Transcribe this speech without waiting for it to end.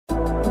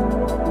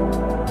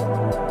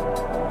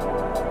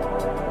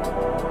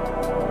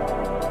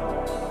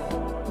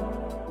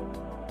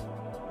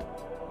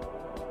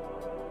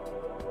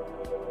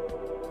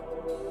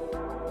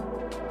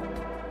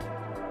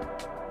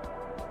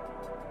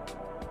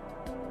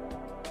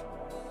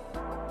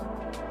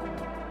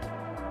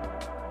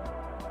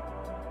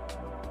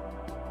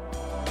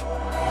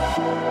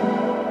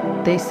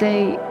They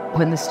say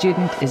when the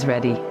student is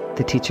ready,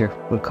 the teacher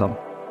will come.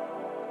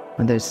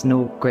 And there's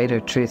no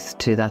greater truth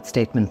to that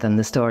statement than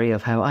the story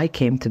of how I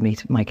came to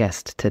meet my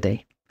guest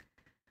today.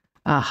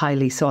 A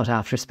highly sought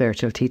after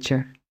spiritual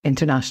teacher,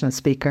 international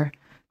speaker,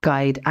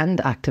 guide and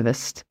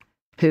activist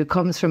who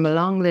comes from a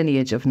long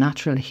lineage of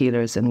natural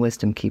healers and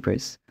wisdom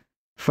keepers.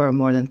 For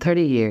more than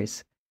 30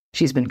 years,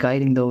 she's been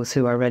guiding those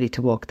who are ready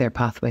to walk their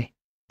pathway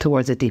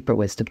towards a deeper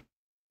wisdom.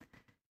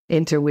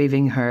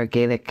 Interweaving her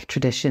Gaelic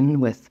tradition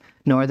with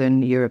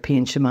Northern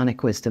European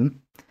shamanic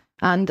wisdom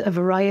and a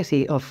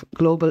variety of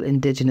global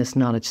indigenous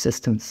knowledge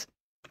systems,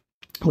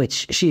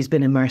 which she's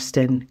been immersed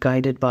in,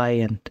 guided by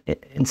and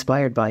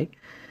inspired by,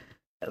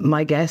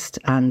 my guest,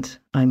 and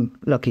I'm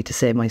lucky to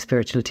say my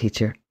spiritual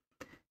teacher,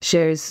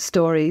 shares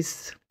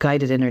stories,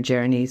 guided inner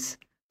journeys,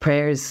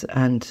 prayers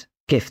and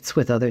gifts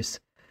with others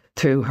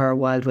through her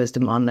Wild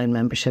Wisdom online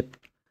membership,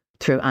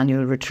 through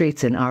annual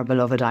retreats in our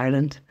beloved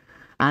Ireland,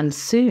 and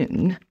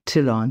soon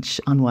to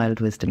launch on Wild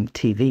Wisdom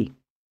TV.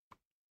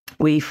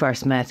 We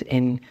first met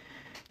in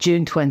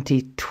June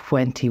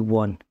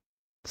 2021.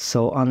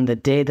 So on the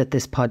day that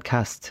this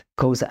podcast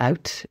goes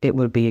out, it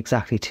will be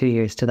exactly 2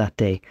 years to that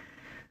day,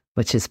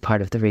 which is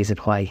part of the reason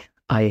why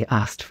I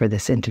asked for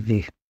this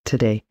interview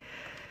today.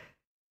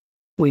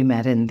 We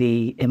met in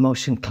the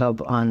Emotion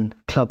Club on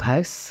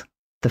Clubhouse,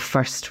 the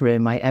first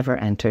room I ever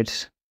entered,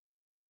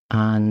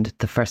 and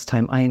the first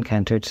time I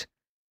encountered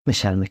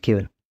Michelle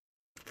MacEwan.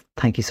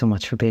 Thank you so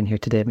much for being here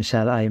today,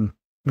 Michelle. I am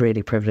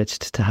really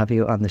privileged to have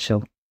you on the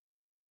show.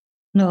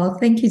 Oh,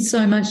 thank you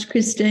so much,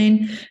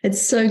 Christine.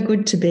 It's so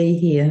good to be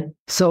here.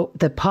 So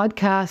the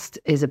podcast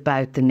is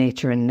about the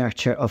nature and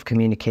nurture of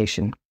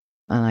communication,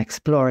 and I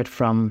explore it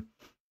from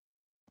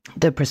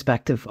the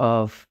perspective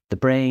of the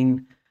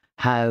brain,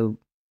 how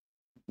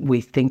we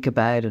think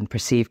about and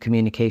perceive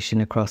communication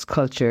across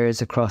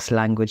cultures, across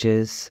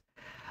languages.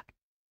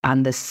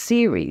 And the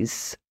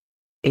series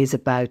is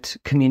about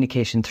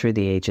communication through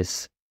the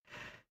ages,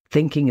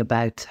 thinking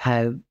about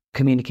how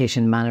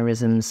communication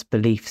mannerisms,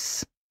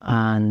 beliefs,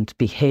 and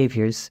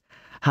behaviours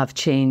have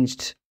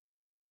changed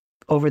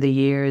over the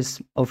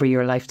years, over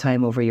your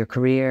lifetime, over your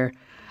career,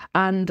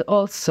 and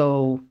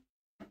also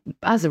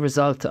as a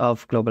result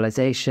of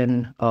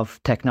globalisation,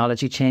 of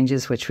technology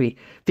changes, which we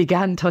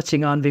began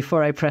touching on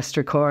before I pressed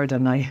record,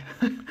 and I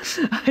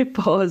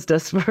paused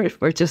us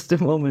for just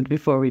a moment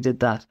before we did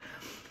that.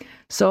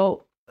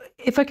 So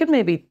if I could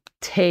maybe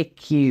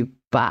take you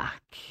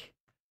back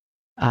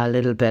a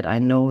little bit, I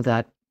know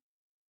that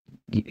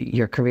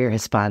your career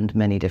has spanned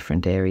many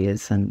different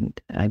areas, and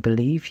I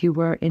believe you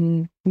were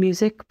in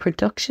music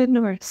production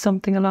or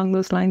something along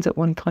those lines at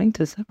one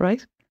point. Is that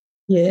right?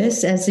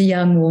 Yes, as a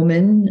young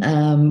woman,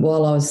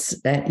 while I was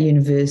at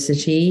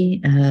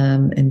university,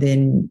 and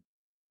then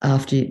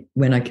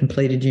when I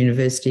completed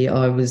university,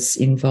 I was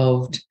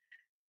involved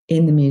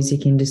in the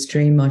music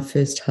industry. My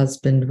first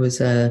husband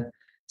was a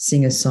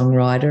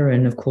singer-songwriter,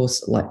 and of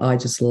course, I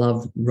just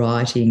love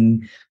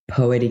writing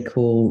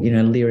poetical,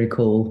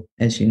 lyrical,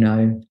 as you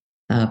know,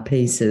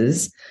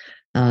 pieces.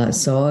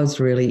 So I was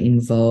really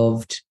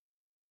involved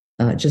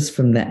just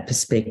from that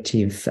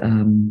perspective,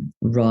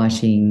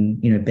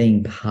 writing,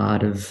 being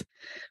part of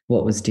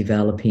what was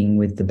developing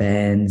with the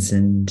bands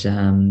and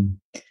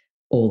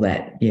all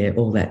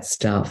that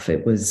stuff.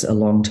 It was a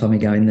long time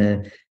ago in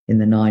the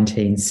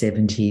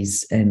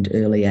 1970s and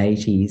early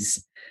 80s.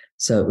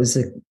 So it was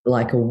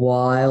like a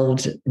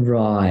wild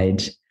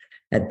ride.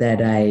 At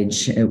that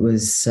age, it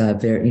was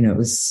very, it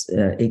was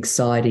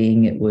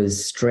exciting. It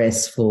was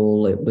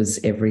stressful. It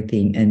was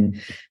everything,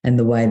 and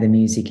the way the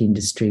music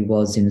industry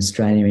was in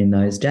Australia in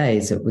those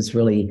days, it was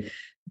really,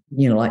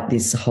 like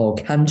this whole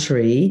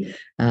country,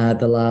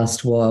 the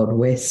last Wild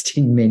West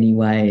in many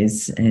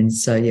ways. And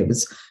so it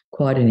was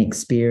quite an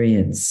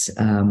experience,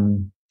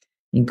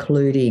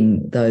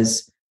 including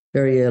those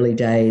very early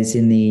days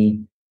in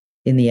the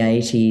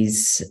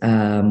 80s.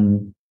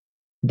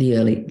 The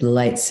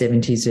late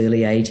 70s,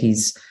 early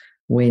 80s,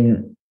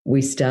 when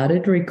we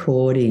started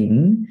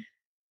recording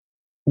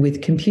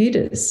with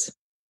computers.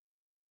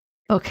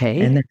 Okay.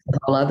 And that's a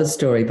whole other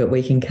story, but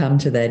we can come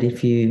to that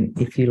if you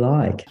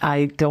like.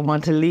 I don't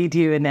want to lead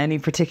you in any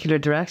particular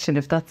direction.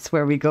 If that's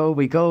where we go,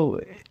 we go.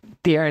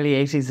 The early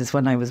 80s is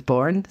when I was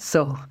born,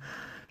 so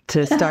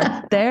to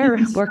start there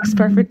works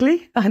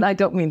perfectly. And I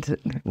don't mean to,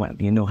 well,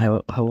 you know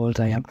how old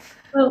I am.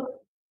 Well,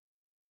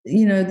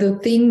 the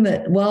thing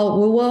that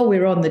while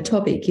we're on the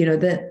topic,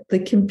 that the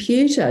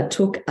computer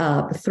took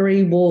up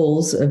 3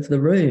 walls of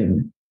the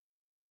room.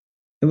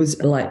 It was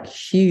like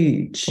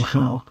huge.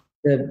 Wow.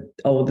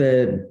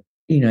 The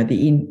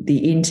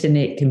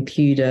internet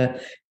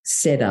computer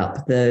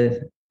setup,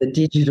 the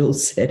digital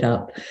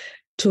setup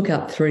took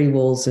up 3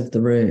 walls of the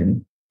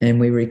room,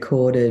 and we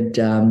recorded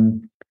I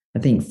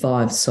think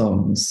 5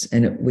 songs,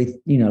 and it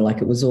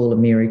was all a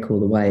miracle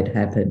the way it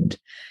happened.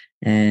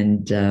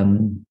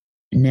 And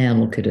now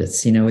look at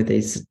us, with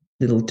these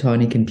little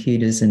tiny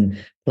computers, and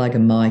plug a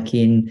mic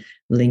in,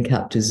 link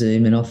up to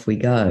Zoom, and off we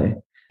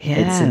go. Yeah.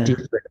 It's a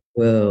different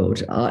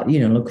world.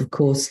 Look, of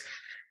course,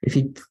 if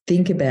you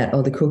think about,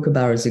 the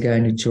kookaburras are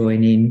going to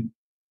join in.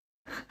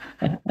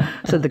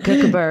 So the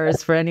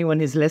kookaburras, for anyone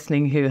who's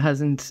listening who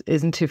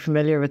isn't too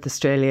familiar with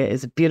Australia,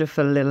 is a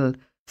beautiful little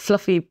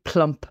fluffy,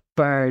 plump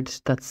bird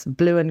that's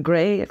blue and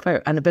grey,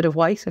 and a bit of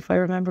white, if I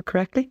remember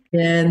correctly.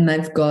 Yeah, and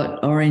they've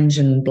got orange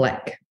and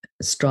black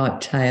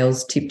striped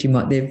tails tipped in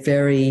white. They're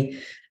very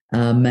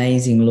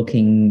amazing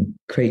looking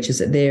creatures.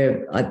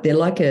 They're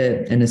like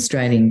an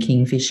Australian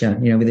kingfisher,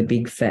 with a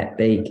big fat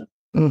beak.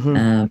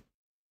 Mm-hmm.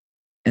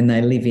 And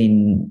they live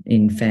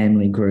in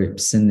family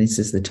groups. And this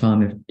is the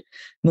time of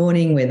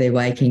morning where they're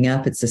waking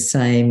up. It's the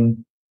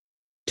same,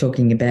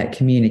 talking about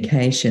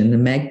communication. The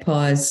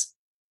magpies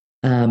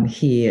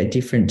here are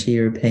different to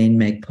European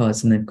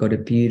magpies, and they've got a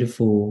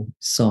beautiful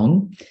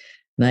song.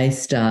 They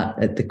start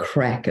at the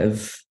crack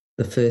of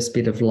the first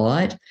bit of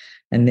light,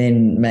 and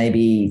then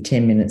maybe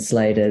 10 minutes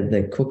later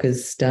the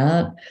cuckoos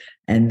start,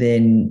 and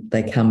then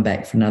they come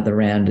back for another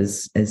round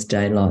as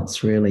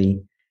daylight's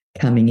really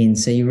coming in.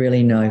 So you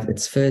really know if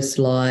it's first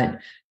light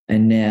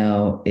and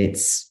now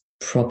it's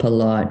proper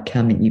light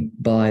coming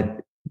by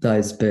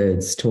those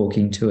birds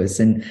talking to us.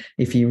 And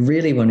if you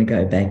really want to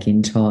go back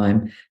in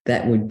time,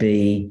 that would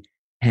be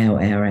how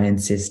our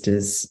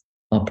ancestors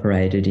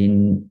operated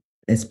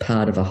as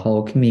part of a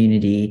whole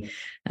community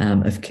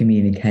of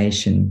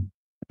communication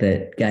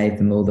that gave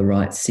them all the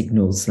right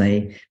signals.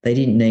 They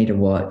didn't need a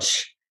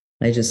watch.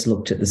 They just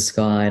looked at the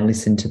sky,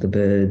 listened to the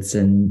birds,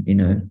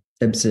 and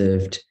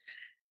observed,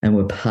 and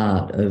were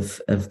part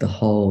of the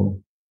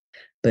whole.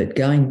 But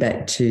going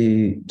back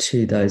to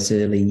those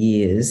early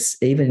years,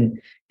 even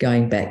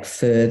going back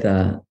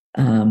further,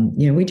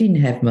 we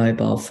didn't have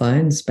mobile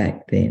phones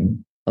back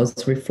then. I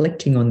was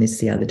reflecting on this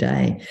the other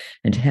day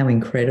and how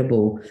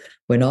incredible.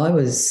 When I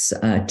was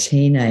a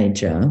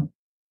teenager,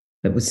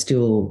 it was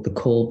still the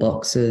call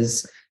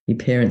boxes. Your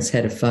parents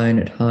had a phone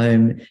at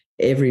home.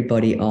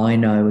 Everybody I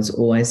know was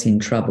always in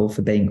trouble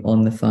for being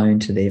on the phone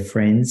to their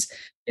friends.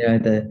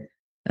 The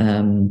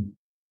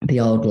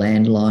old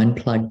landline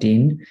plugged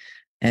in,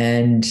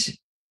 and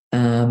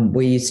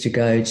we used to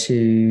go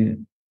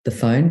to the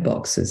phone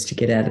boxes to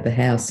get out of the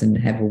house and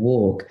have a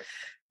walk,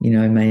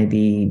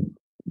 maybe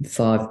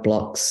 5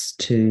 blocks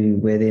to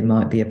where there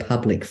might be a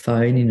public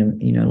phone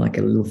in like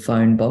a little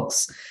phone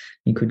box.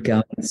 You could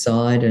go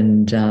inside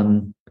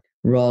and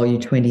roll your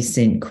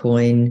 20-cent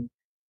coin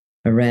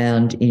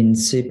around in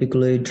super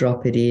glue,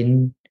 drop it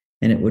in,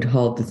 and it would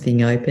hold the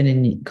thing open,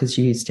 and because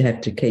you used to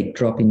have to keep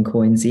dropping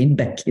coins in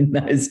back in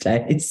those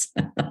days.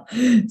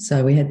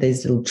 So we had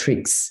these little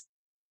tricks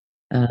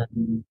of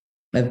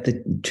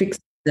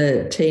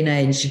the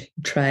teenage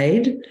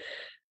trade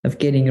of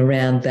getting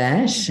around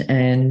that.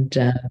 And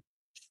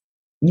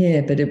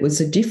but it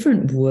was a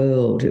different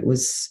world. It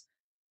was,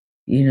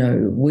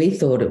 we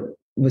thought it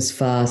was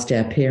fast.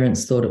 Our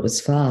parents thought it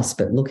was fast,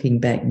 but looking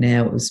back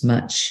now, it was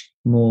much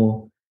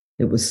more.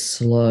 It was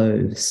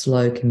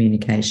slow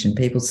communication.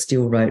 People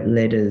still wrote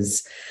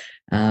letters.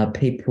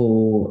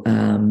 People,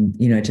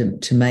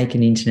 to make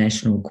an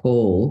international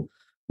call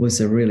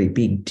was a really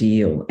big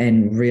deal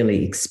and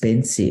really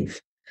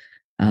expensive.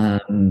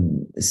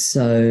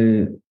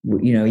 So,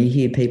 you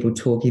hear people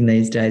talking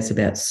these days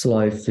about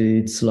slow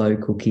food, slow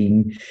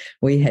cooking.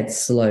 We had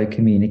slow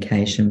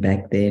communication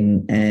back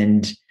then,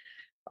 and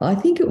I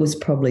think it was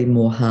probably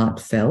more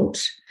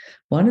heartfelt.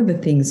 One of the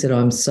things that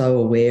I'm so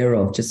aware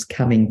of, just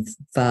coming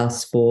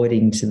fast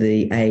forwarding to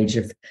the age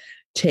of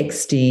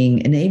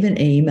texting and even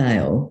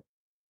email,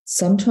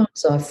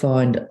 sometimes I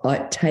find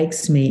it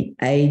takes me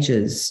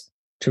ages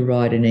to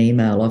write an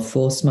email. I've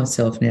forced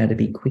myself now to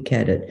be quick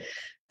at it,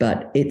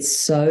 but it's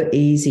so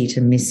easy to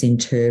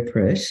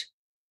misinterpret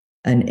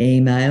an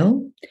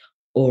email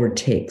or a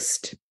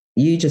text.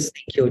 You just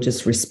think you're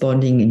just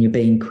responding and you're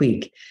being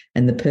quick,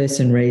 and the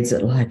person reads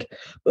it like,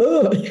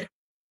 oh,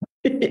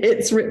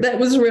 that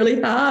was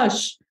really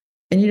harsh.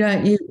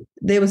 And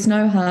there was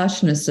no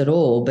harshness at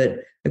all. But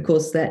of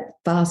course, that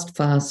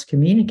fast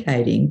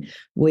communicating,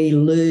 we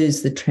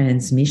lose the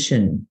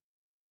transmission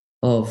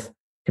of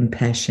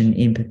compassion,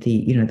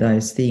 empathy,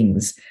 those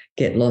things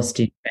get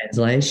lost in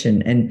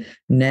translation. And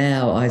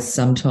now I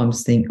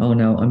sometimes think, oh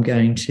no,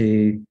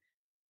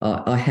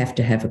 I have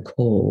to have a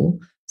call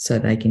so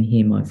they can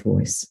hear my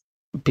voice.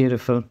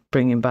 Beautiful.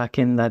 Bringing back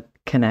in that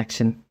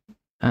connection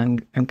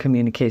and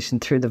communication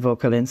through the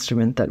vocal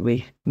instrument that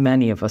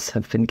many of us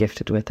have been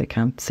gifted with. I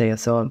can't say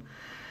us all.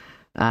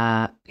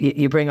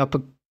 You bring up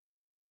a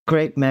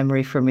great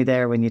memory for me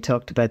there when you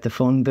talked about the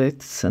phone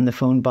booths and the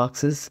phone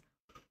boxes.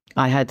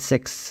 I had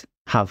six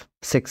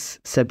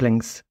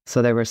siblings,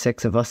 so there were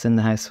 6 of us in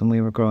the house when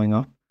we were growing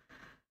up,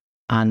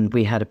 and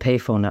we had a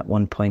payphone at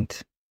one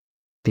point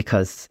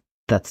because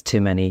that's too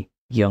many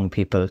young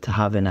people to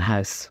have in a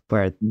house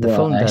where the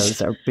phone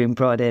bills are being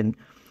brought in.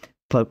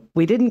 But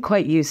we didn't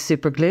quite use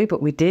super glue,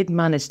 but we did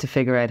manage to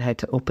figure out how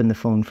to open the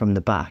phone from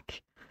the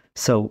back.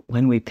 So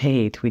when we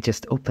paid, we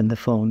just opened the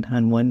phone,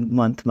 and one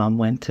month Mum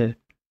went to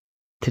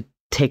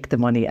take the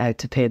money out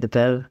to pay the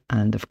bill,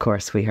 and of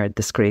course we heard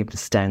the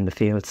screams down the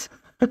fields.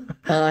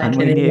 I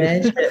can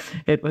imagine.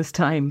 It was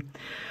time.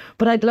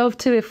 But I'd love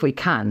to, if we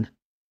can,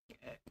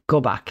 go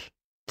back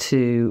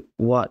to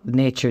what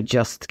nature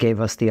just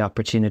gave us the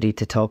opportunity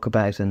to talk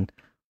about, and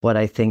what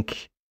I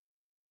think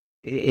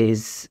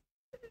is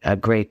a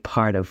great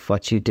part of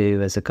what you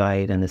do as a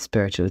guide and a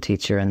spiritual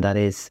teacher, and that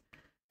is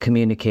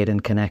communicate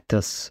and connect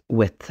us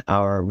with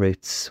our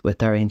roots,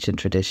 with our ancient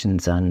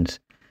traditions, and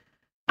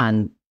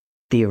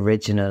the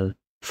original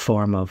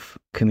form of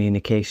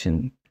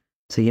communication.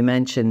 So you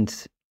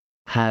mentioned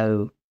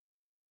how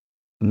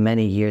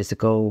many years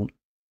ago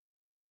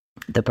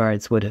the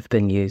birds would have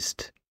been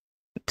used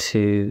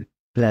to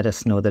let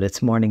us know that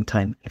it's morning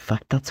time. In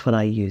fact, that's what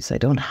I use. I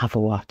don't have a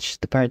watch.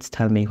 The birds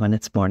tell me when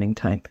it's morning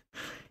time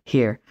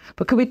here.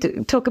 But could we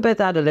talk about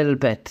that a little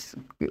bit,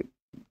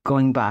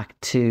 going back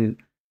to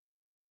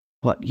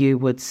what you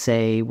would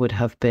say would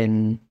have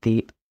been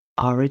the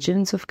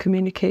origins of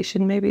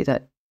communication, maybe,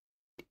 that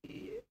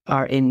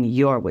are in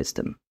your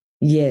wisdom?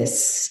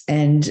 Yes.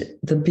 And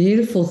the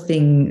beautiful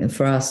thing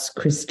for us,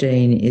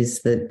 Christine,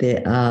 is that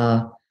there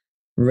are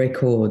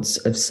records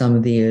of some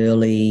of the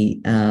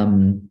early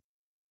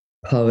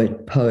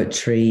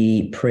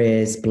poetry,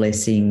 prayers,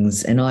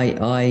 blessings, and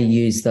I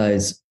use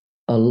those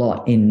a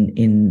lot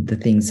in the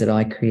things that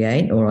I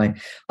create, or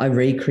I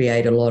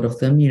recreate a lot of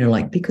them,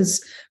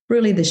 because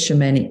really the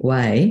shamanic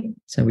way,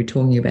 so we're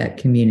talking about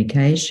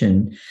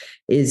communication,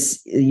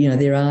 is,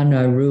 there are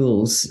no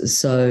rules.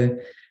 So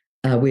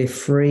we're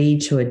free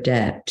to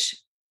adapt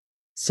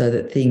so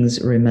that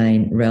things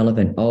remain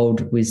relevant.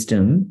 Old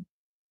wisdom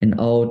and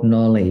old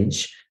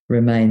knowledge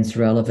remains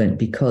relevant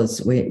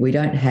because we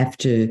don't have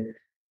to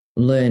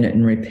learn it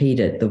and repeat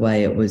it the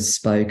way it was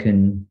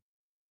spoken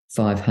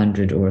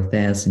 500 or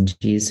 1,000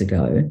 years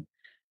ago.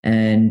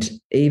 And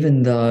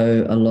even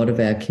though a lot of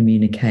our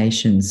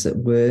communications that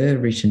were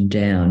written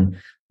down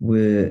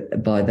were,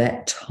 by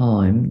that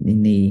time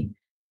in the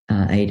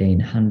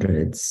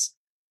 1800s,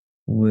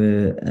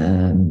 were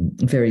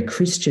very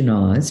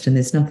Christianized, and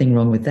there's nothing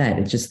wrong with that.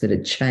 It's just that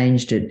it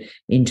changed it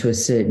into a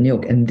certain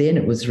ilk, and then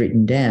it was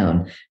written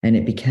down and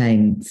it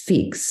became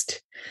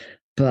fixed.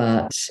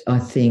 But I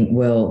think,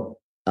 well,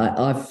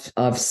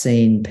 I've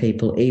seen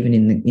people even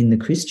in the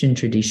Christian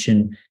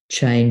tradition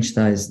change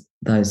those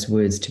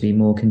words to be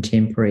more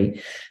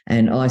contemporary,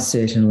 and I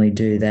certainly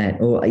do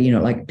that. Or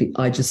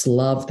I just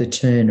love the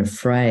turn of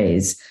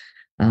phrase.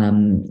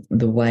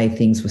 The way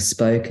things were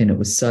spoken, it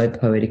was so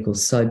poetical,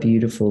 so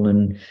beautiful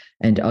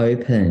and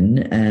open.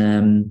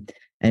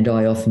 And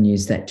I often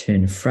use that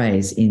turn of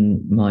phrase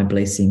in my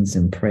blessings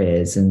and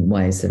prayers and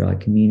ways that I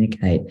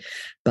communicate.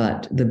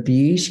 But the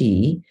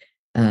beauty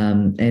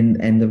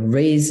and the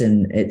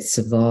reason it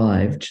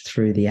survived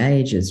through the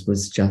ages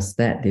was just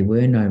that. There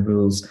were no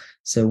rules,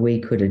 so we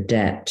could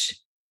adapt.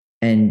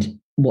 And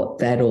what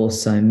that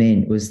also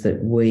meant was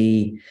that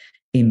we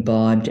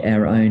imbibed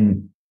our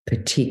own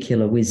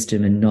particular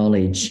wisdom and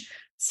knowledge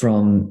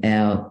from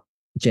our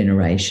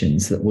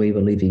generations that we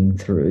were living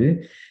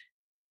through.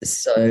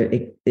 So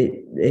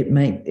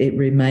it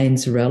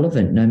remains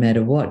relevant no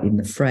matter what, in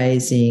the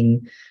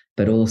phrasing,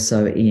 but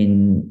also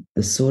in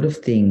the sort of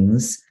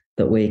things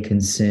that we're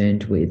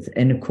concerned with.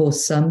 And of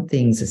course, some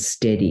things are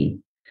steady.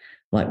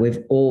 Like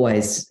we've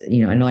always,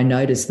 and I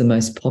notice the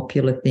most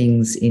popular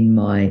things in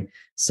my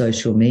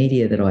social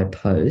media that I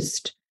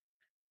post,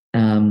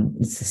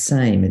 it's the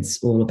same.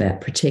 It's all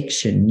about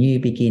protection, new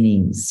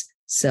beginnings,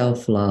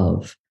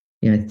 self-love,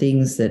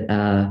 things that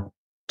are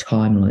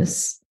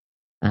timeless,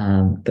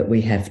 that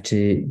we have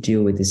to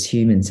deal with as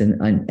humans.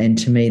 And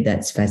to me,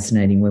 that's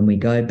fascinating when we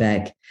go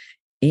back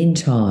in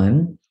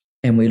time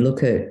and we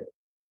look at,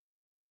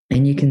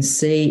 and you can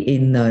see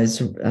in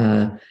those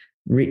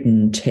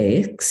written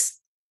texts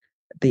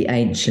the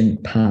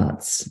ancient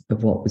parts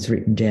of what was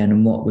written down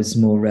and what was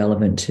more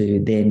relevant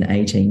to then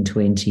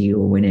 1820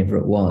 or whenever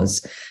it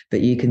was. But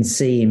you can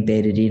see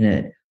embedded in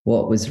it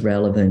what was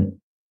relevant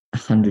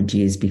 100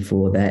 years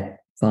before that,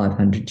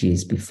 500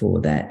 years before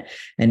that.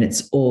 And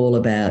it's all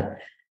about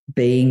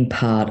being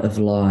part of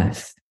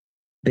life,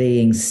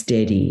 being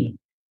steady,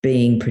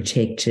 being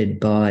protected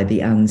by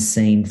the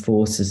unseen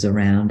forces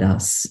around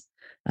us.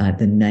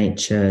 The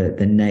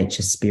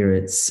nature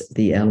spirits,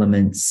 the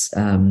elements.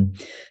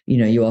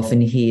 You often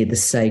hear the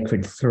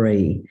sacred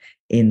three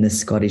in the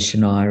Scottish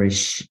and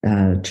Irish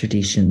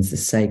traditions, the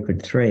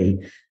sacred three: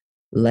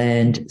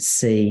 land,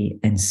 sea,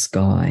 and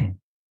sky.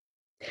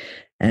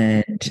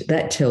 And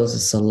that tells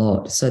us a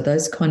lot. So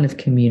those kind of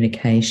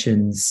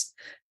communications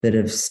that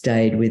have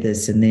stayed with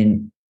us, and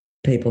then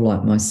people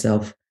like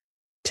myself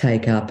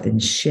take up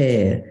and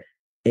share,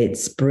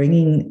 it's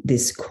bringing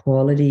this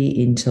quality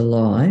into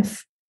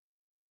life,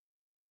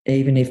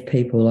 even if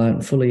people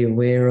aren't fully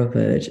aware of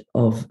it,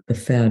 of the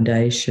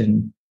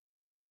foundation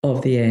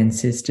of the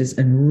ancestors,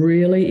 and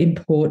really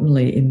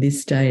importantly in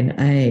this day and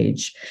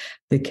age,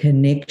 the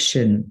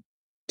connection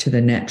to the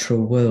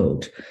natural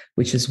world,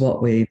 which is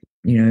what we're,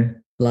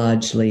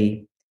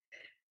 largely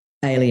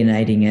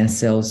alienating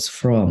ourselves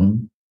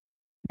from.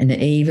 And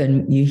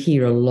even you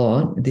hear a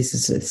lot, this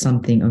is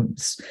something,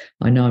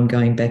 I know I'm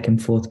going back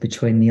and forth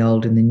between the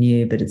old and the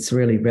new, but it's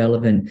really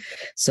relevant.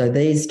 So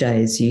these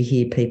days you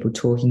hear people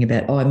talking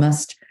about, I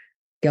must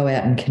go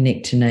out and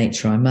connect to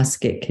nature. I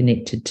must get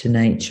connected to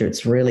nature.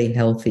 It's really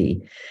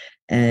healthy.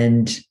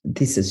 And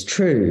this is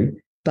true.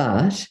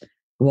 But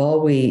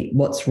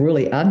what's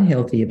really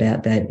unhealthy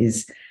about that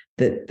is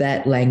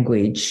that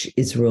language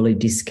is really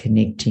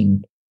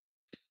disconnecting,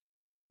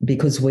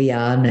 because we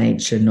are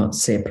nature, not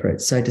separate.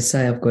 So to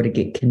say I've got to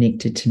get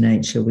connected to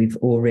nature, we've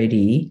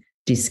already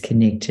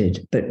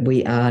disconnected, but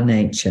we are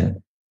nature.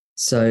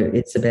 So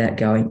it's about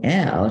going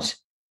out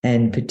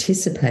and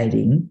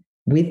participating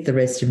with the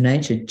rest of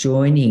nature,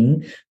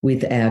 joining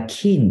with our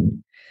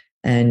kin.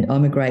 And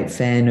I'm a great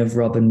fan of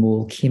Robin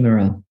Wall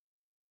Kimmerer,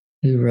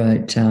 who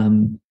wrote,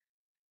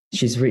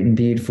 she's written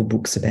beautiful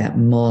books about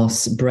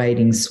moss.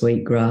 Braiding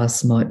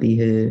Sweetgrass might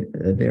be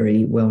a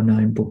very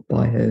well-known book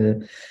by her.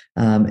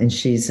 And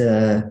she's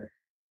a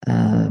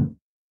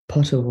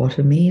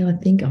Potawatomi, I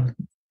think. I'm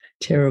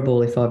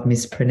terrible if I've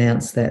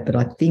mispronounced that, but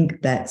I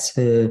think that's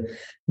her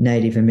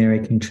Native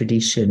American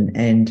tradition.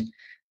 And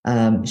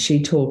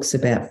she talks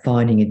about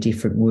finding a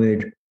different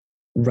word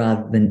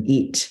rather than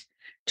it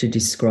to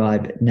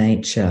describe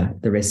nature,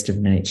 the rest of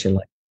nature,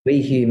 like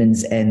we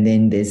humans, and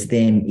then there's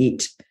them,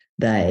 it,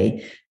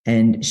 they.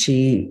 And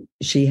she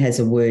has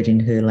a word in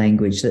her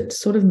language that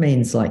sort of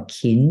means like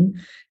kin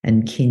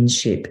and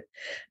kinship.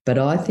 But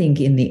I think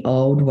in the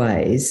old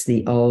ways,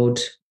 the old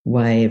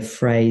way of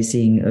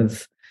phrasing,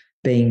 of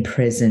being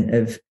present,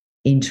 of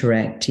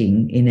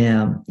interacting in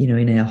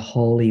our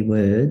holy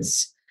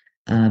words,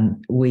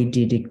 we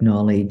did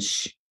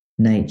acknowledge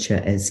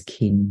nature as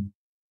kin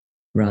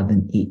rather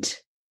than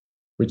it,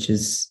 which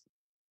is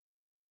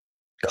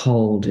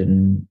cold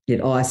and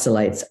it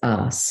isolates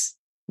us.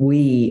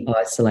 We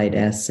isolate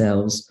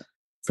ourselves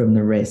from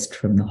the rest,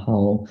 from the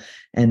whole.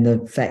 And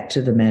the fact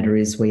of the matter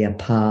is we are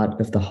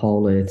part of the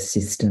whole earth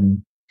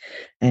system.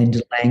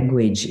 And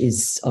language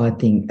is, I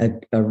think,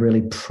 a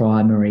really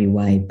primary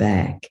way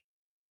back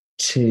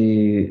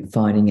to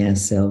finding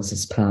ourselves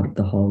as part of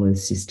the whole earth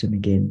system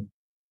again.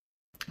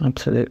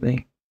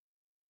 Absolutely.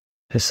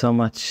 There's so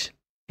much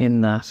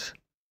in that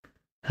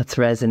that's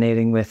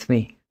resonating with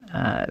me.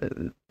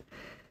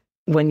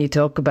 When you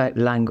talk about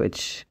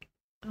language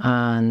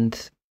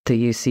and the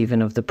use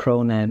even of the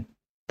pronoun,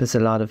 there's a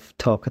lot of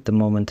talk at the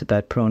moment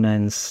about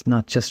pronouns,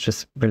 not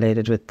just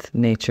related with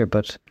nature,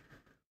 but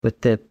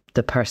with the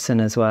person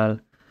as well.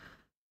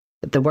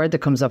 The word that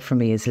comes up for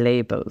me is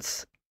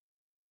labels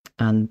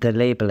and the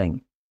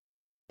labeling.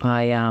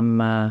 I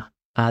am a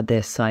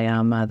this, I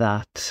am a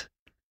that.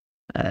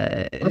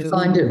 I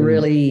find it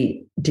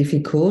really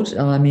difficult.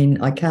 I mean,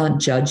 I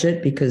can't judge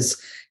it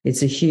because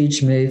it's a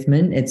huge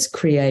movement. It's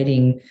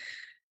creating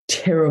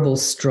terrible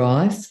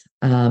strife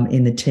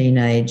in the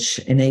teenage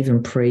and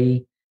even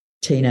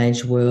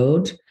pre-teenage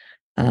world,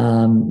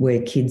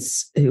 where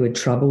kids who are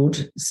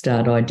troubled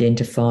start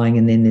identifying,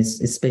 and then there's,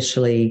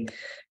 especially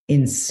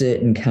in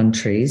certain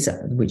countries,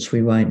 which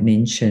we won't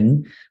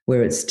mention,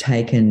 where it's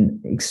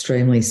taken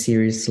extremely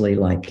seriously,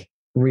 like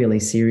really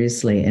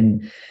seriously.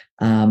 And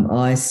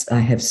I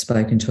have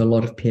spoken to a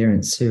lot of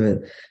parents who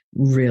are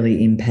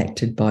really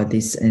impacted by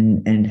this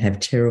and have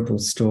terrible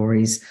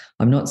stories.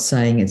 I'm not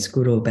saying it's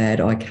good or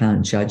bad. I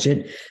can't judge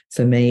it.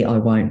 For me, I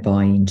won't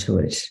buy into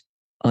it.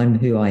 I'm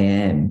who I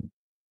am.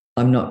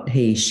 I'm not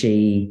he,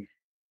 she,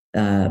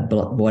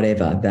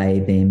 whatever, they,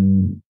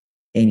 them,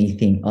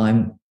 anything.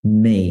 I'm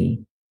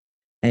me.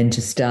 And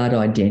to start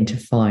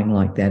identifying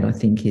like that, I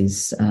think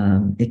is,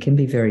 it can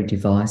be very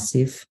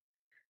divisive.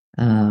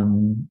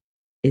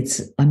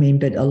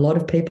 But a lot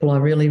of people I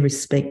really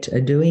respect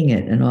are doing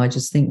it. And I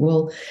just think,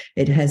 well,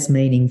 it has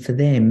meaning for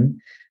them,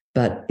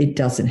 but it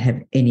doesn't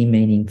have any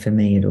meaning for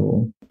me at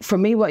all. For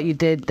me, what you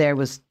did there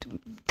was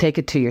take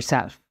it to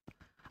yourself.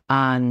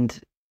 And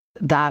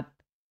that,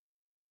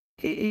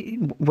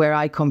 where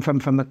I come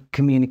from a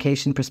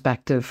communication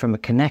perspective, from a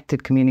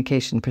connected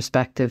communication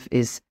perspective,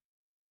 is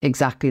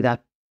exactly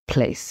that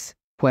place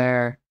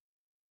where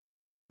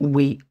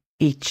we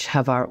each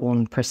have our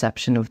own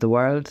perception of the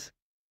world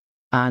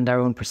and our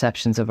own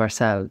perceptions of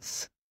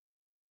ourselves.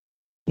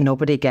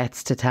 Nobody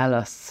gets to tell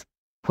us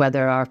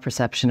whether our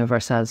perception of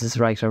ourselves is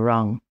right or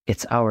wrong.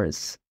 It's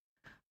ours.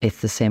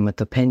 It's the same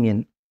with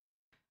opinion.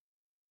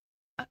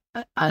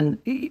 And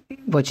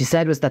what you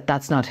said was that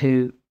that's not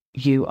who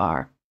you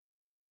are.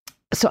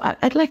 So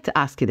I'd like to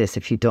ask you this,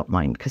 if you don't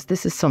mind, because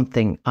this is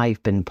something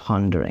I've been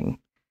pondering.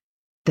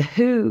 The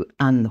who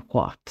and the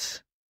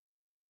what.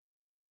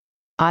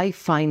 I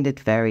find it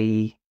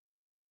very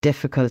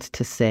difficult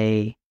to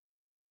say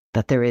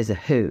that there is a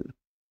who.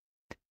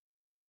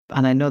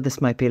 And I know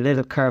this might be a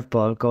little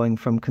curveball going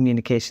from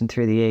communication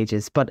through the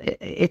ages, but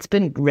it's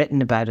been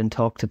written about and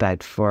talked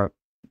about for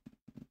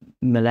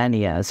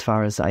millennia, as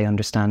far as I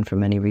understand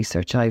from any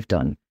research I've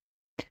done.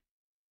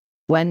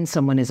 When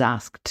someone is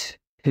asked,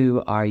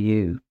 who are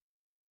you?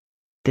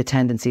 The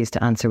tendency is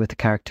to answer with a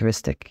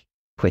characteristic,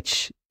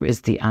 which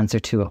is the answer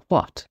to a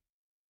what.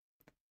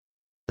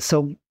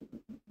 So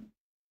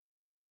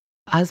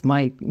as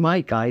my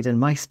guide and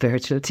my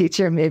spiritual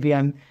teacher, maybe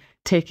I'm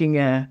taking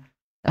a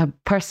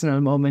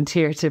personal moment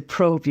here to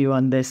probe you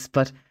on this,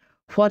 but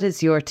what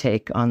is your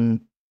take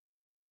on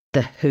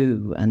the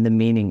who and the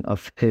meaning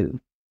of who?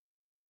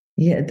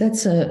 Yeah,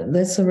 that's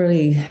a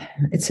really,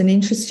 it's an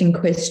interesting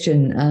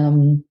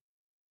question,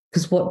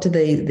 because what do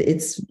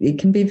it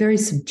can be very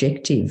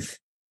subjective,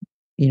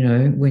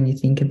 when you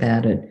think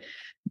about it,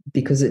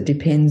 because it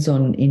depends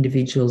on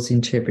individuals'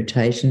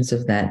 interpretations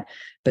of that.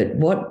 But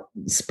what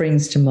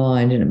springs to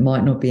mind, and it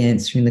might not be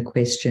answering the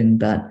question,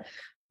 but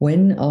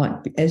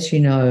as you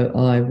know,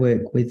 I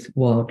work with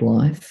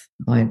wildlife.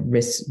 I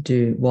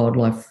do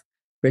wildlife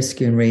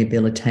rescue and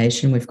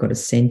rehabilitation. We've got a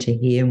centre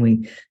here, and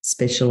we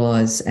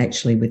specialise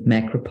actually with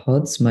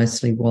macropods,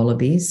 mostly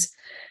wallabies.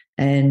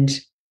 And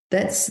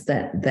that's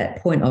that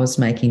point I was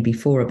making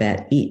before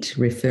about it,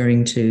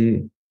 referring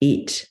to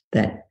it,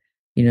 that,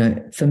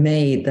 for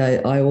me,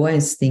 though, I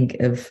always think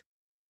of,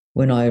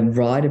 when I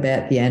write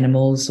about the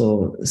animals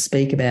or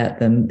speak about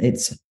them,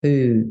 it's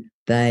who,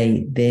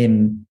 they,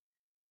 them.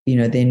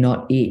 They're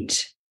not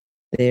it.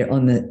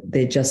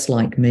 They're just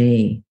like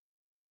me.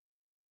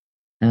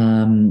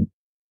 And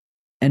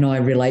I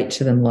relate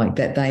to them like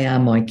that. They are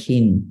my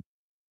kin.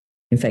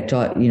 In fact,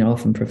 I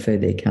often prefer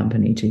their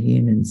company to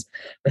humans.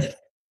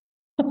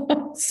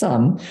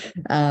 Some.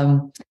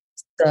 So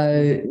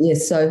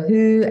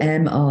who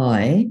am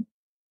I?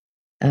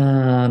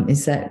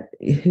 Is that,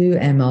 who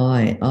am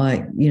I?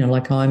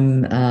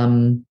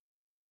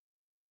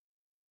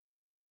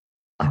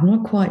 I'm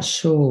not quite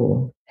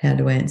sure how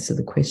to answer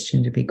the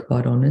question, to be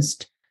quite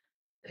honest.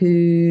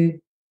 Who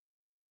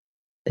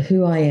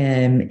I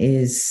am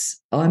is,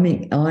 I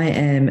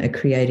am a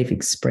creative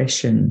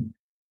expression.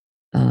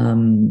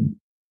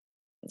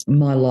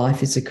 My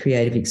life is a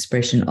creative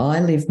expression.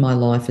 I live my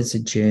life as a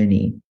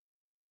journey,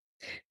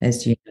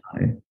 as you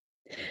know.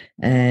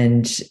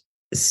 And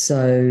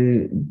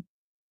so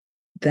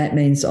that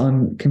means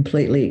I'm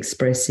completely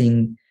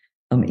expressing,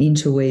 I'm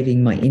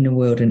interweaving my inner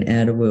world and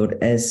outer world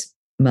as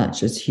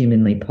much as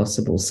humanly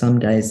possible. Some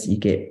days you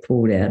get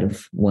pulled out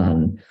of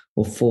one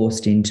or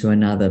forced into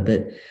another,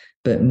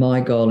 but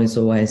my goal is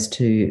always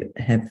to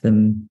have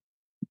them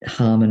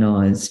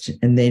harmonized.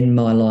 And then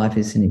my life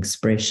is an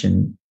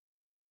expression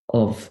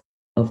of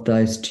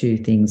those two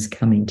things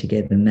coming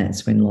together. And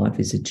that's when life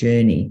is a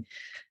journey.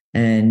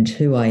 And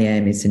who I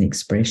am is an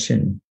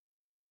expression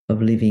of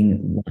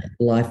living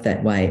life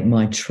that way.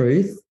 My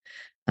truth.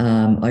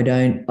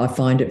 I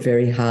find it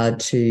very hard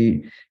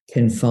to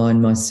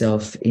confine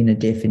myself in a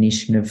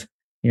definition of,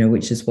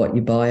 which is what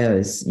your bio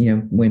is.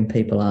 When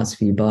people ask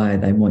for your bio,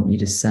 they want you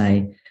to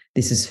say,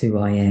 this is who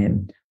I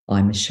am.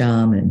 I'm a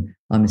shaman.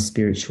 I'm a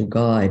spiritual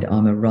guide.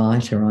 I'm a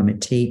writer. I'm a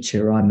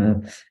teacher. I'm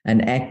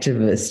an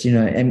activist,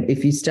 and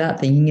if you start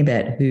thinking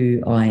about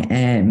who I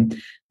am,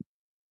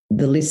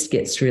 the list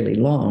gets really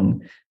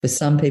long. For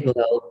some people,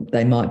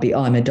 they might be,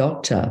 I'm a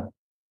doctor.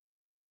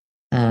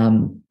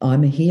 I'm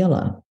a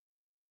healer.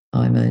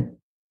 I'm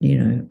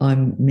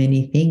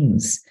many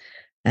things.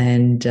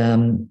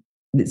 And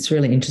it's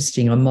really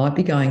interesting. I might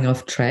be going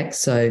off track,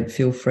 so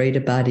feel free to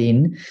butt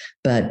in.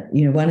 But,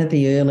 one of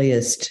the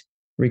earliest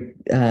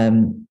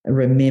remembered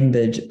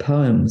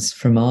poems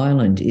from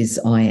Ireland is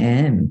I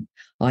am.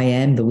 I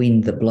am the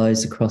wind that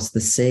blows across the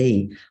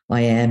sea.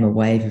 I am a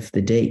wave of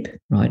the deep,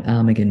 right?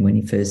 Armageddon, when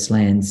he first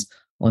lands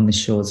on the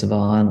shores of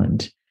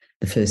Ireland,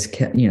 the first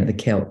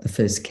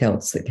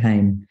Celts that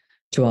came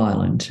to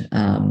Ireland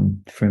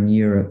from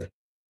Europe.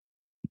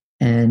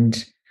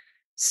 And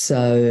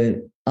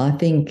so I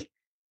think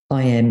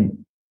I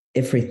am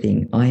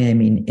everything. I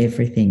am in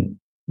everything.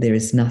 There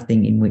is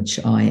nothing in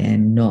which I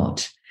am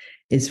not,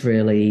 is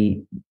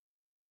really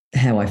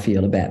how I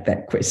feel about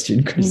that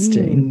question,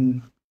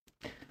 Christine.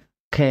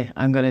 Okay,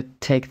 I'm going to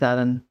take that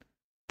and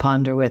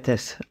ponder with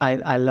it.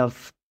 I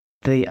love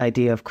the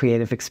idea of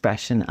creative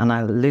expression, and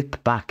I'll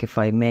loop back, if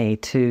I may,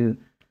 to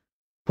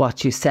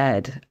what you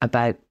said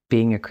about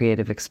being a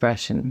creative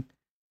expression,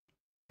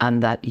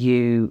 and that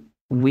you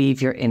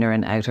weave your inner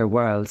and outer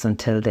worlds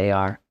until they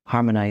are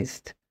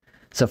harmonized.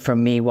 So for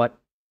me, what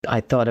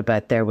I thought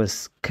about there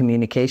was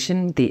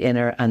communication, the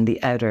inner and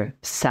the outer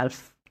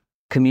self,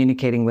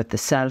 communicating with the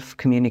self,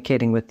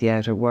 communicating with the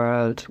outer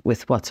world,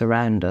 with what's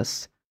around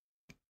us,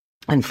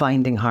 and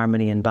finding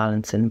harmony and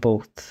balance in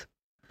both.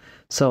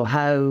 So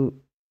how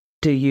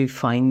do you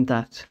find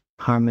that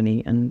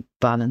harmony and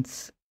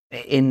balance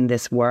in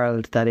this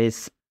world that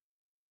is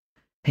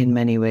in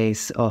many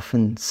ways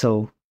often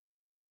so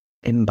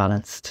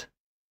imbalanced?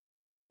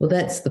 Well,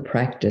 that's the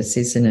practice,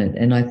 isn't it?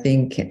 And I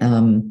think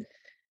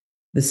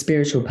the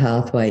spiritual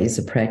pathway is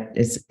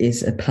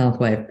a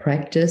pathway of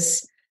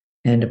practice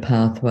and a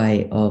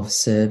pathway of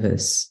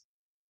service.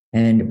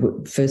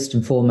 And first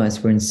and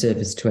foremost, we're in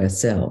service to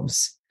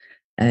ourselves.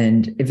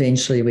 And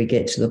eventually we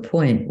get to the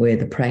point where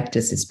the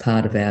practice is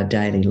part of our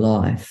daily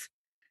life.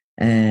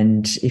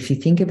 And if you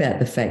think about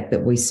the fact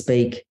that we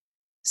speak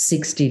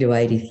 60 to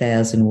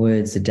 80,000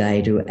 words a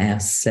day to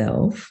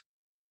ourselves,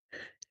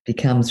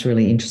 becomes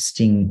really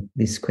interesting,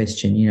 this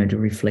question, to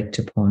reflect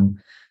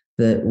upon,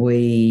 that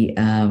we,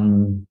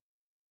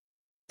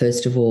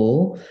 first of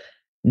all,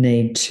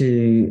 need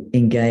to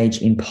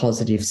engage in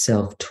positive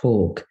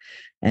self-talk.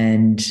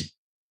 And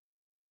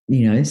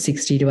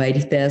 60 to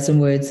 80,000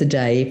 words a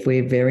day. If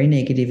we're very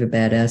negative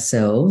about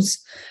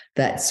ourselves,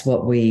 that's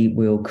what we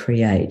will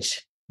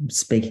create,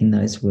 speaking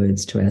those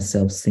words to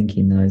ourselves,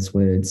 thinking those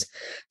words.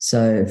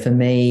 So for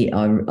me,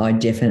 I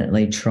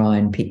definitely try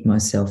and pick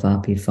myself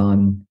up if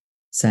I'm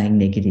saying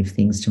negative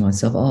things to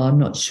myself. Oh, I'm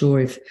not sure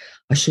if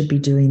I should be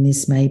doing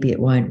this. Maybe it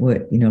won't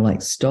work.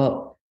 Like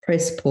stop,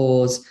 press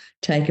pause,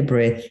 take a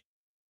breath,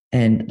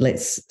 and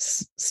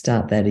let's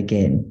start that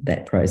again,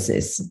 that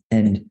process,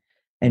 and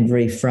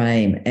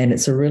reframe. And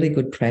it's a really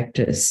good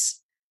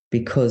practice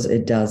because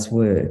it does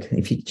work.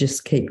 If you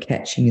just keep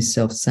catching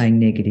yourself saying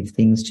negative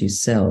things to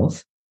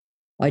yourself.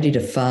 I did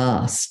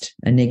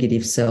a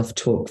negative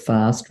self-talk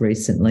fast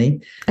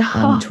recently,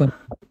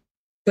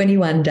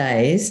 21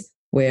 days,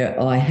 where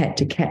I had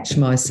to catch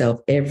myself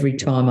every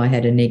time I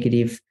had a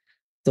negative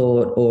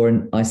thought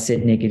or I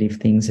said negative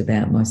things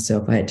about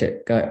myself. I had to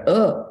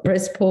go,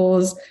 press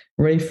pause,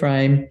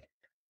 reframe.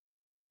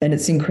 And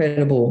it's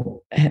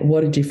incredible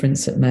what a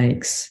difference it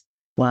makes.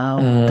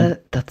 Wow,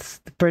 that's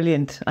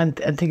brilliant. I'm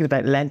thinking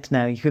about Lent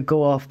now. You could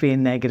go off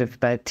being negative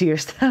to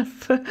yourself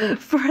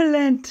for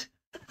Lent.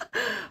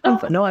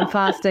 I'm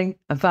fasting.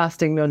 I'm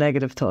fasting. No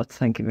negative thoughts.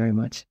 Thank you very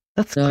much.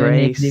 That's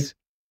great. Negative.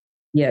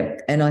 Yeah,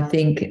 and I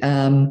think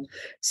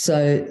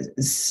so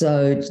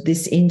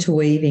this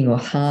interweaving or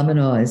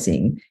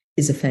harmonizing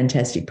is a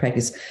fantastic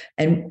practice.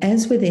 And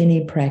as with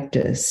any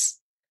practice,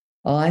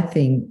 I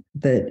think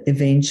that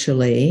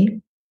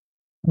eventually,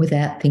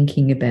 without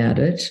thinking about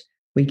it,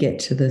 we get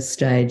to the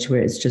stage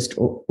where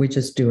we're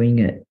just doing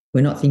it. We're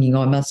not thinking,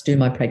 I must do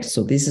my practice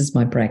or this is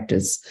my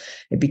practice.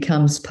 It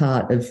becomes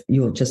part of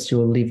your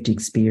lived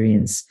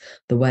experience,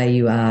 the way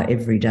you are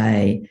every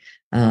day.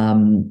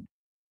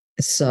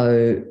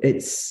 So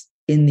it's,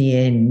 in the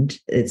end,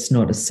 it's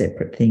not a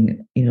separate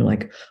thing,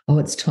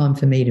 it's time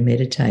for me to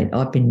meditate.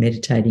 I've been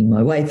meditating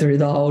my way through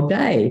the whole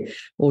day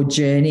or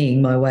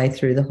journeying my way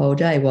through the whole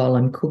day while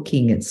I'm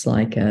cooking. It's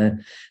like a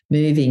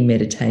moving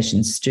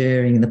meditation,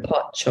 stirring the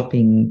pot,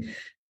 chopping,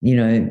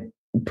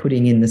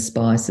 putting in the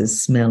spices,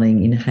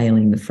 smelling,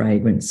 inhaling the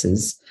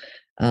fragrances.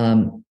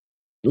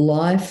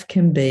 Life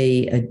can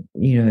be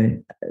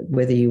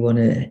whether you want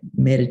to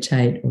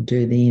meditate or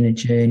do the inner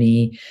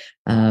journey,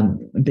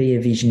 be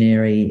a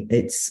visionary.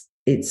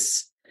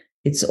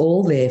 It's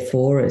all there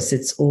for us.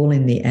 It's all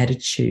in the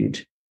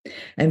attitude.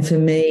 And for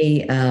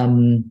me,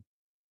 I'm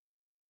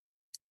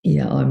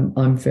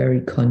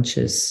very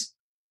conscious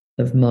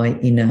of my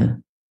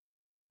inner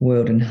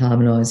world and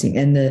harmonizing.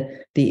 And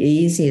the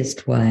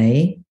easiest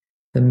way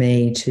for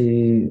me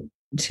to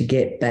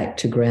get back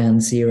to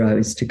ground zero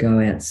is to go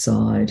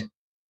outside.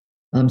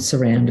 I'm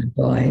surrounded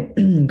by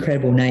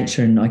incredible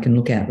nature and I can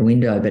look out the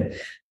window, but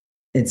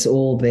it's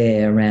all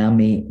there around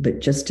me. But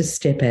just to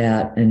step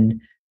out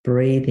and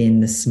breathe in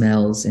the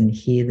smells and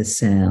hear the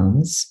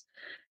sounds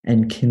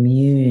and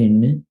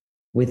commune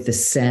with the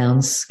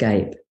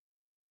soundscape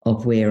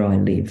of where I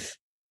live.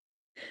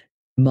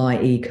 My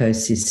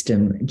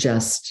ecosystem,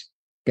 just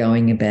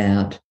going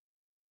about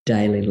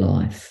daily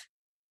life.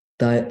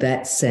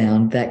 That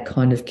sound, that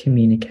kind of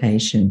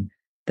communication,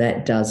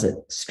 that does it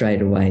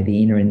straight away.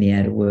 The inner and the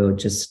outer world,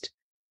 just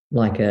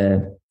like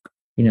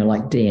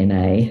like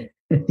DNA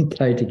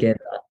go together.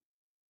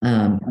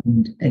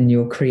 And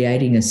you're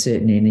creating a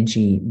certain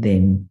energy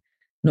then,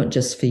 not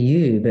just for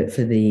you, but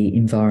for the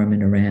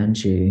environment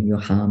around you. You're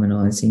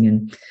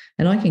harmonizing.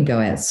 And I can go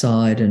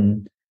outside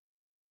and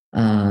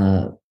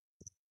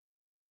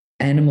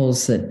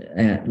animals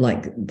that,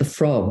 like the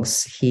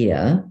frogs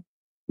here,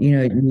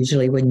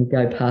 usually when you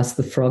go past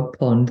the frog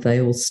pond, they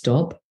all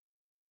stop.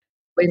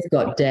 We've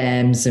got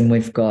dams and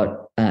we've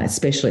got,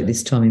 especially at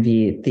this time of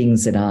year,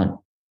 things that aren't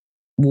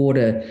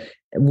water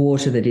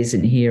that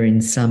isn't here in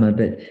summer,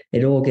 but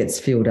it all gets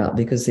filled up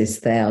because there's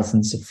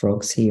thousands of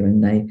frogs here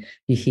and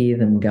you hear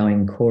them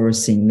going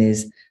chorusing.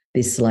 There's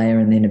this layer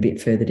and then a bit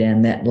further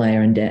down that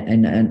layer and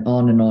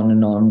on and on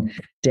and on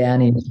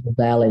down into the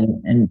valley,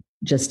 and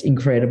just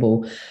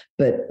incredible.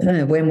 But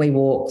when we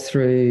walk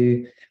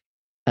through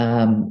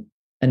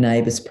a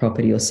neighbour's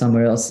property or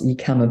somewhere else, you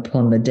come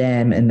upon the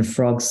dam and the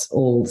frogs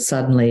all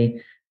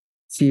suddenly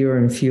fewer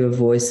and fewer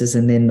voices,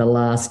 and then the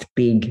last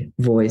big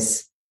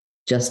voice,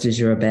 just as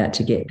you're about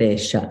to get there,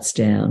 shuts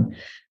down.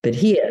 But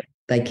here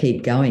they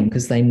keep going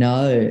because they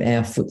know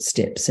our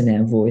footsteps and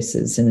our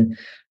voices. And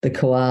the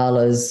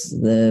koalas,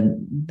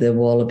 the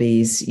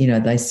wallabies,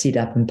 they sit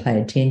up and pay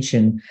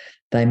attention.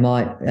 They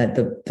might,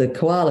 the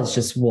koalas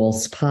just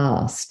waltz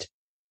past.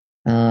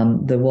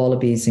 The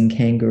wallabies and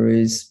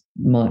kangaroos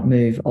might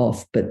move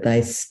off, but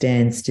they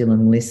stand still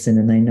and listen,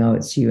 and they know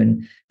it's you,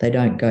 and they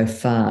don't go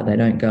far. They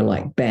don't go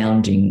like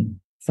bounding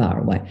far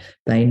away.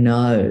 They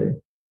know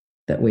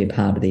that we're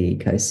part of the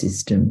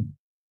ecosystem.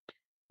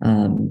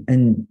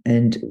 And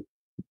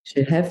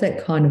to have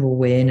that kind of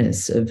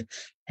awareness of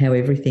how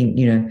everything,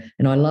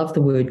 and I love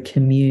the word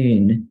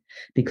commune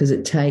because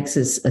it takes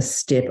us a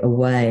step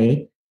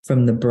away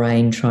from the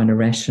brain trying to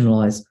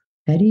rationalize.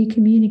 How do you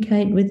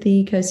communicate with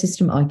the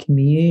ecosystem? I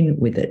commune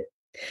with it.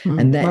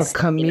 And that's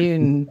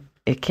commune,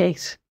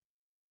 Kate.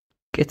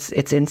 It's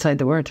inside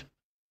the word.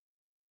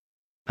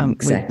 We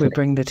Exactly.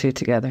 bring the two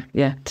together,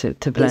 yeah, to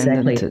blend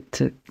Exactly. and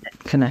to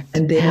connect.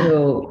 And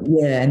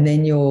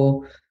then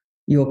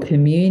you're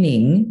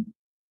communing.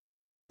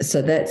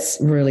 So that's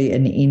really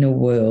an inner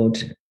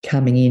world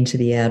coming into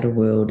the outer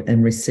world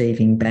and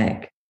receiving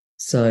back.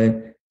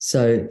 So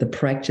the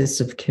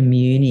practice of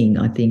communing,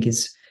 I think,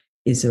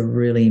 is a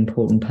really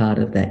important part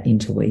of that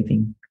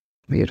interweaving.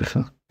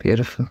 Beautiful,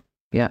 beautiful.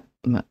 Yeah,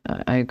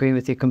 I agree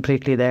with you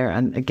completely there.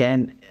 And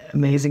again,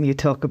 amazing you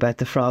talk about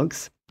the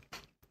frogs.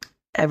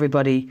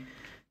 Everybody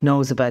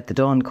knows about the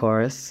dawn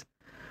chorus.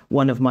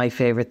 One of my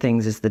favourite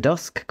things is the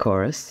dusk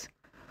chorus,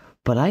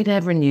 but I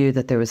never knew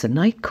that there was a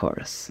night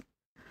chorus.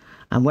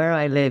 And where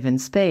I live in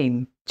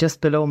Spain,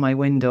 just below my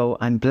window,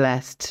 I'm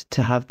blessed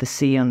to have the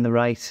sea on the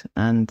right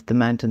and the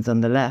mountains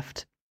on the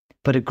left,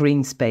 but a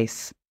green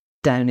space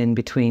down in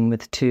between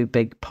with two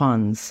big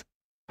ponds,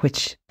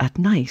 which at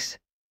night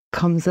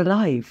comes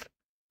alive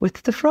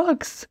with the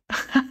frogs.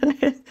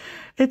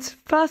 It's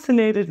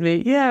fascinated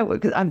me. Yeah,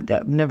 because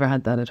I've never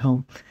had that at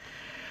home.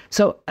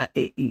 So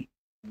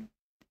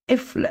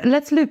if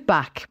let's loop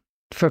back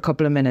for a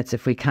couple of minutes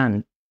if we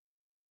can,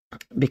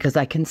 because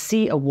I can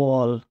see a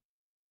wall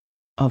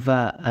of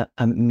a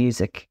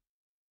music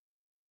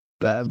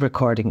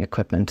recording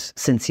equipment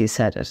since you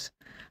said it.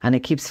 And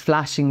it keeps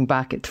flashing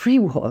back at 3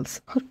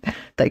 walls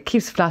that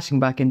keeps flashing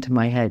back into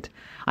my head.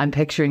 I'm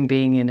picturing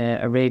being in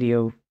a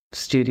radio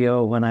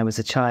studio when I was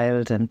a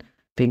child and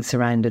being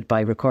surrounded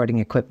by recording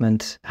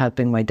equipment,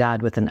 helping my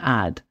dad with an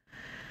ad.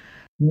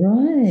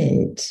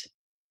 Right.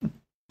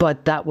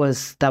 But that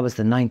was the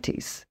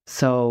 90s.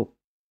 So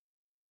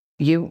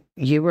you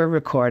were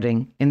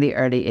recording in the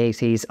early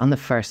 80s on the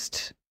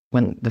first,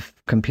 when the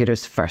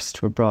computers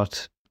first were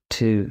brought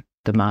to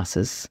the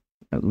masses,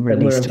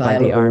 released by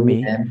the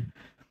army.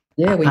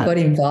 Yeah, we got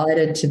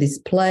invited to this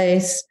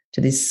place,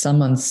 to this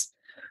someone's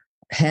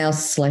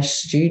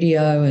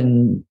house/studio,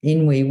 and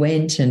in we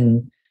went,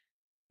 and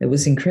it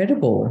was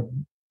incredible.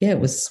 Yeah, it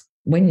was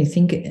when you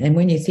think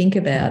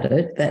about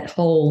it,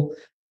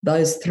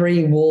 those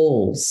 3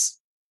 walls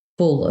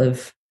full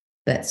of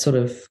that sort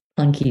of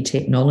clunky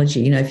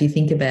technology. If you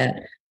think about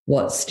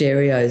what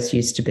stereos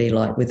used to be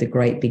like with the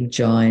great big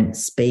giant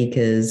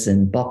speakers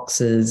and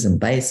boxes and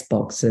bass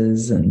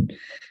boxes and,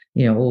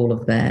 all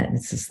of that.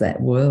 It's just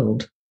that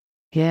world.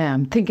 Yeah,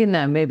 I'm thinking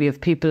now maybe of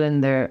people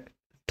in their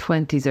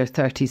 20s or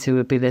 30s who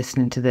would be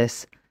listening to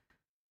this.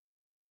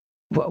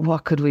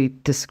 What could we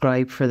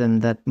describe for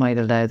them that might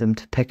allow them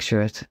to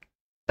picture it?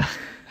 I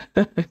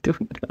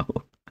don't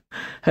know.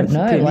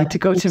 They need to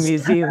go to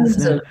museums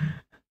now.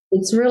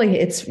 It's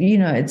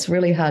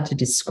really hard to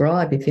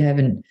describe if you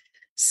haven't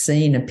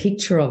seen a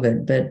picture of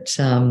it, but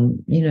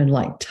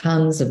like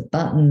tons of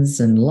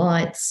buttons and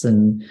lights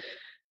and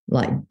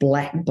like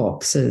black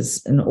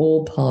boxes and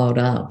all piled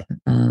up.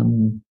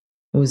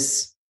 It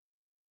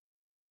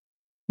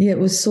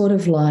was sort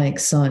of like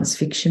science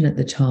fiction at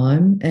the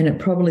time, and it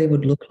probably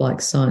would look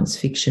like science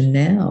fiction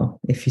now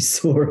if you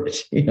saw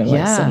it,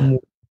 like some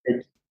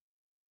thing,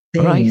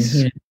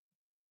 right.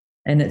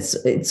 And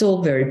it's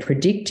all very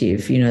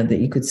predictive, that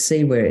you could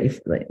see where, if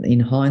in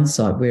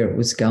hindsight, where it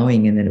was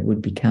going, and then it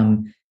would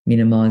become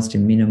minimized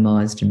and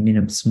minimized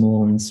and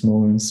smaller and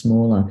smaller and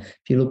smaller.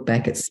 If you look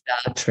back at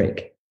Star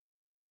Trek,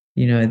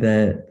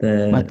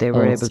 the what they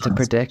were able to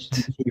predict,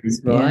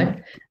 series, right?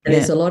 Yeah. And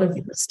there's a lot of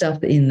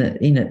stuff in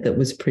it that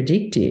was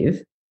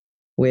predictive,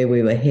 where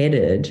we were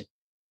headed,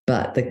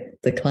 but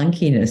the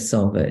clunkiness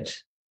of it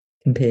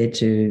compared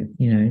to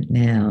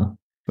now.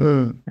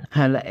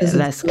 How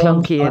less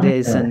clunky it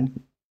is and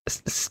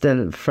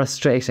still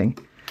frustrating.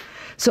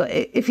 So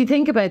if you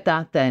think about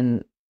that,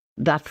 then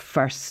that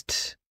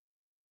first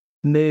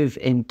move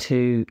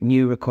into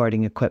new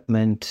recording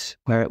equipment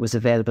where it was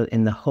available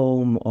in the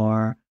home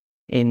or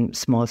in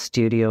small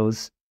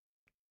studios,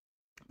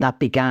 that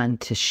began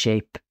to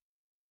shape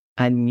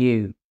a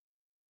new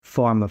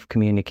form of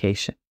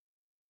communication.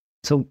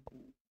 So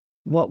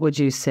what would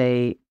you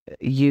say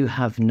you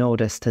have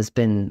noticed has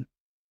been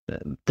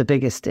the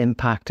biggest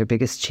impact or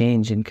biggest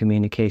change in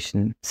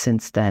communication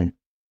since then?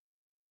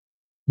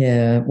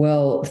 Yeah,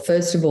 well,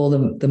 first of all,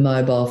 the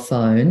mobile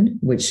phone,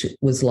 which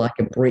was like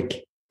a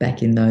brick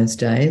back in those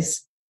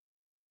days.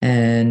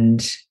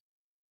 And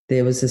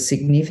there was a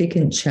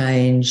significant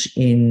change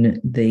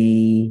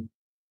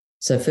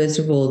so first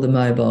of all, the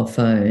mobile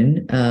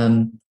phone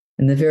and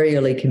the very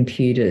early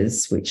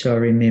computers, which I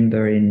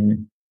remember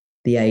in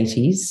the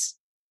 80s.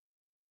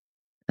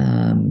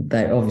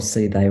 They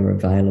were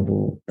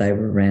available. They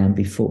were around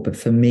before. But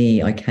for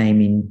me, I came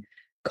in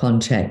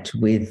contact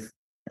with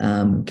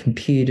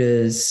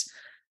computers.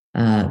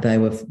 They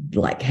were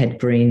had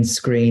green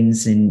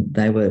screens, and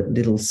they were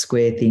little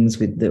square things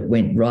that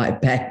went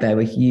right back. They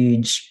were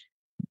huge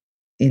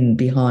in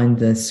behind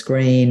the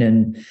screen,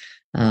 and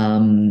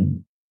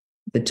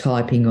the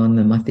typing on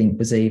them, I think,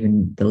 was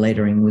even the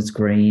lettering was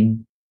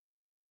green.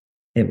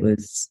 It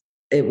was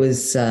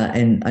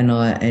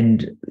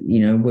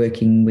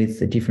working with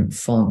the different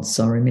fonts.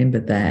 I remember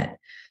that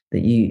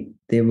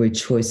there were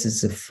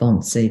choices of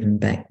fonts even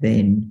back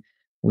then,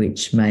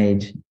 which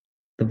made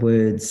the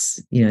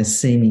words,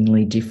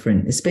 seemingly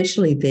different,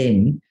 especially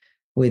then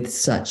with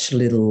such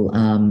little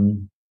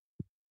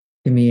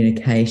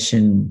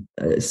communication.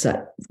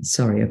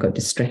 Sorry, I got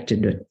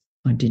distracted.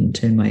 I didn't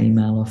turn my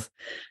email off.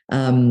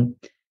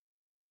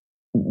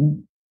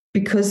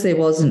 Because there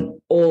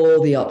wasn't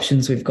all the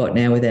options we've got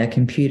now with our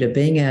computer,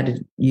 being able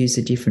to use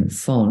a different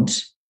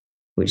font,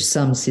 which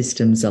some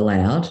systems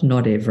allowed,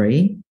 not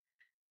every,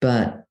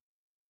 but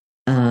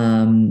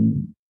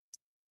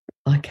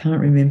I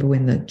can't remember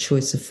when the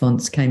choice of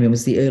fonts came. It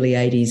was the early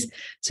 80s.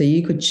 So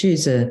you could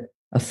choose a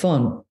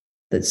font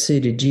that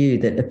suited you,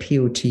 that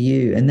appealed to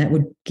you, and that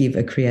would give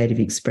a creative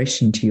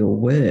expression to your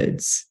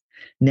words.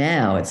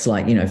 Now it's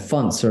like,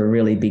 fonts are a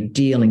really big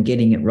deal and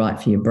getting it right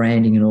for your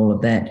branding and all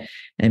of that.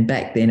 And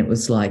back then it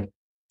was like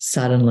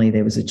suddenly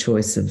there was a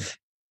choice of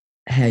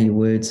how your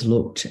words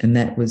looked, and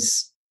that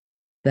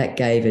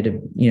gave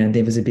it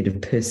there was a bit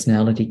of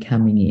personality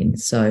coming in.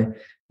 So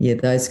yeah,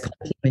 those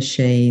clunky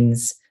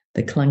machines,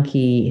 the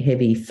clunky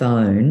heavy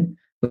phone,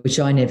 which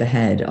I never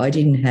had. I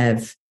didn't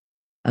have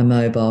a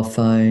mobile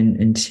phone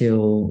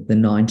until the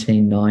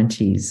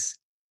 1990s.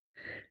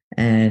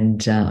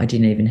 And I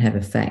didn't even have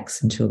a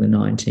fax until the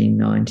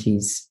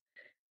 1990s.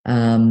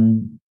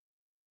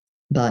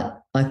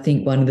 But I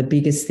think one of the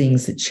biggest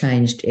things that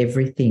changed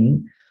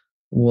everything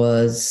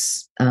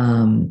was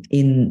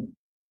in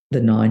the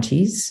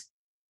 90s,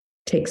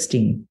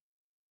 texting.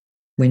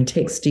 When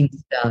texting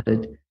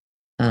started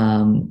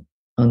on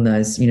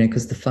those,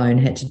 because the phone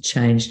had to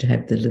change to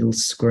have the little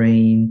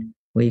screen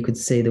where you could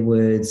see the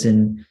words,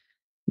 and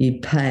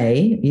you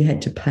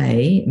had to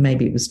pay,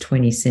 maybe it was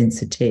 20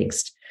 cents a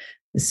text.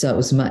 So it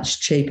was much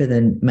cheaper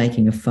than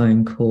making a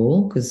phone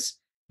call, because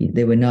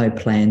there were no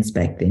plans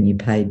back then. You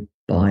paid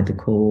by the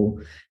call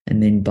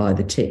and then by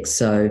the text.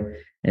 So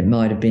it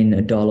might have been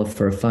 $1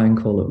 for a phone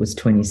call. It was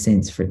 20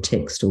 cents for a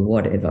text or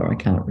whatever. I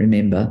can't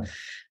remember.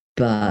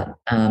 But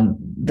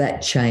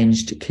that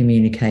changed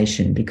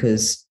communication,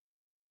 because,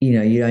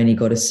 you only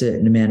got a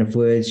certain amount of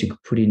words you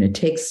could put in a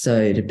text.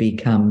 So to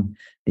become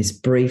this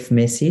brief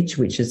message,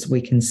 which is,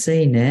 we can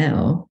see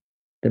now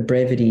the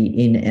brevity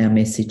in our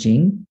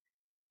messaging.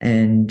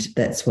 And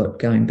that's what,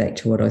 going back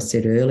to what I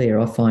said earlier,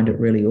 I find it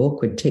really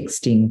awkward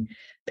texting.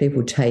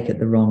 People take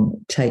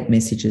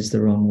messages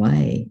the wrong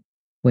way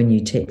when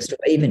you text, or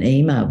even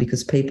email,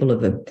 because people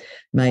have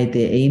made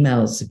their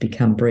emails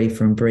become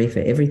briefer and briefer.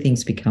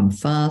 Everything's become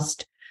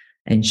fast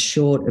and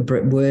short.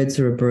 Words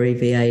are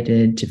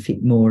abbreviated to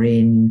fit more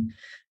in.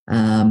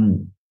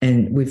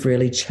 And we've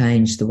really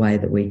changed the way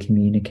that we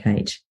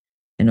communicate.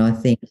 And I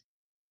think,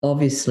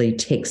 obviously,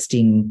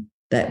 texting,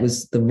 that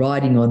was the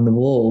writing on the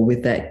wall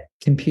with that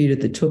computer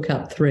that took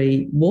up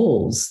 3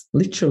 walls.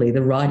 Literally,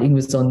 the writing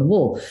was on the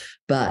wall.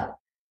 But,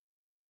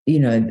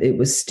 it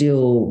was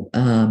still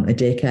a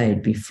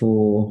decade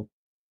before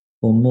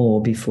or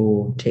more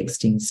before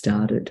texting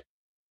started.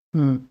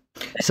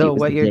 So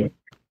what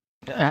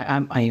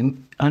I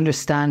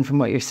understand from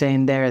what you're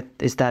saying there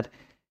is that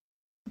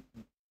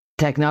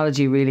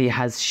technology really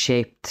has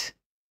shaped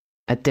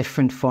a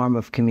different form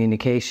of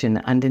communication,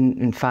 and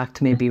in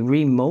fact maybe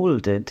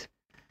remolded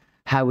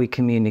how we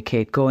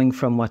communicate, going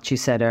from what you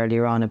said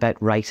earlier on about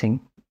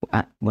writing,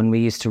 when we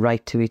used to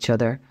write to each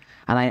other.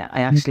 And I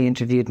actually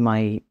interviewed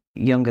my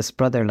youngest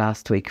brother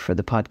last week for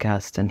the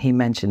podcast, and he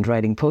mentioned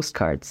writing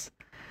postcards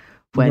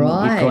when you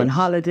go on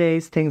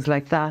holidays, things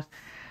like that,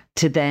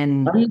 to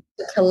then... I used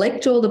to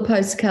collect all the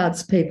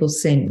postcards people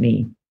sent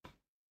me.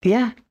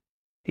 Yeah.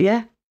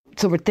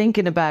 So we're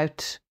thinking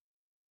about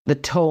the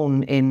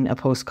tone in a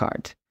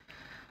postcard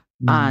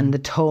and the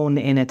tone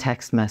in a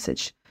text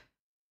message.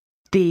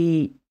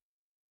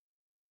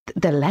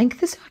 The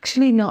length is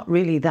actually not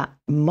really that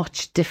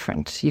much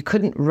different. You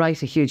couldn't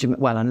write a huge amount,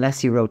 well,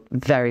 unless you wrote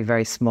very,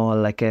 very small,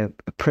 like a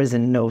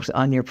prison note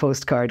on your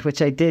postcard,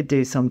 which I did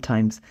do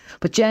sometimes.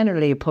 But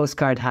generally, a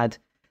postcard had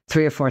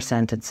 3 or 4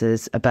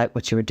 sentences about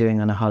what you were doing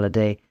on a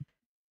holiday,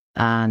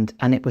 and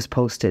it was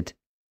posted.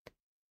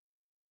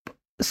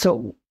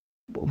 So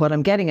what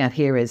I'm getting at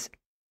here is,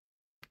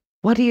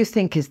 what do you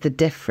think is the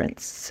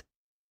difference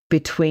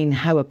between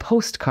how a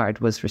postcard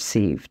was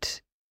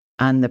received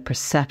and the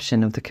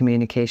perception of the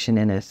communication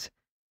in it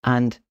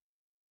and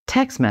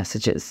text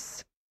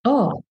messages?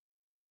 Oh,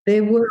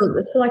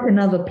 it's like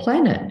another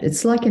planet.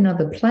 It's like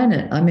another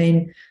planet. I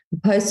mean, the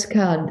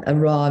postcard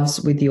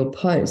arrives with your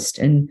post,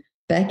 and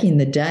back in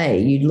the day,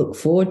 you'd look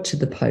forward to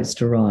the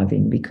post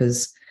arriving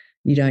because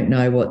you don't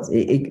know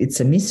it's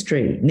a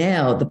mystery.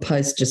 Now the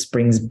post just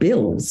brings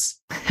bills.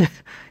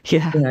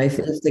 Yeah.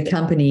 If the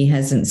company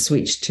hasn't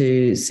switched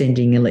to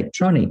sending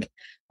electronic,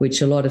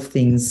 which a lot of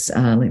things,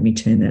 let me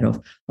turn that off.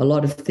 A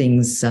lot of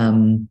things,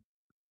 hang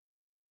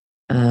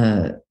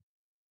on,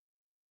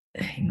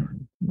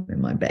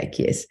 am I back?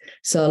 Yes.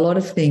 So a lot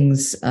of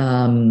things,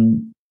 not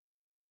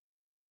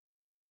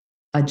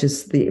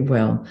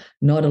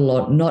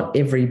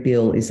every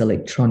bill is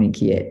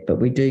electronic yet,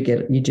 but you do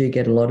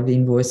get a lot of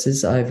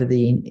invoices over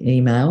the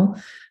email.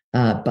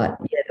 But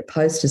yeah, the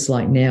post is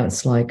like, now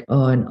it's like,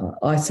 and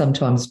I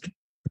sometimes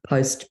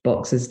post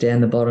boxes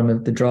down the bottom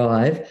of the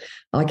drive,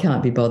 I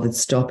can't be bothered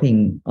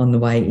stopping on the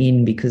way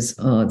in because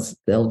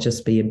there'll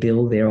just be a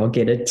bill there. I'll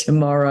get it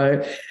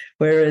tomorrow.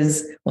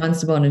 Whereas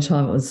once upon a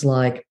time, it was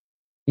like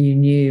you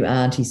knew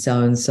Auntie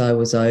so-and-so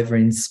was over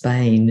in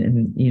Spain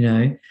and, you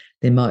know,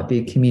 there might be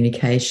a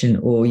communication,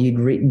 or you'd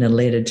written a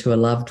letter to a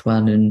loved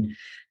one and,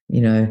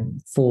 you know,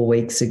 4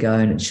 weeks ago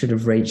and it should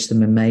have reached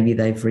them and maybe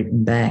they've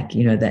written back,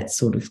 you know, that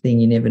sort of thing.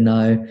 You never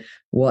know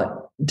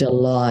what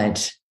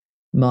delight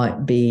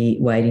might be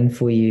waiting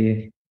for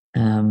you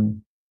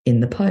in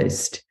the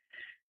post.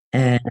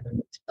 And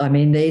I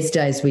mean, these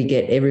days we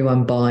get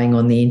everyone buying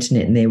on the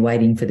internet and they're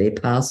waiting for their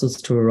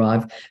parcels to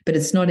arrive, but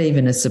it's not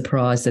even a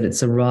surprise that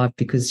it's arrived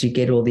because you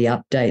get all the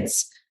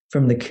updates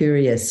from the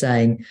courier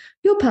saying,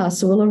 your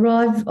parcel will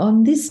arrive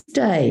on this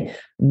day,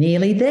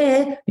 nearly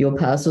there, your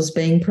parcel's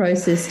being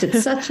processed at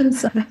such and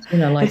such, you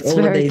know, like it's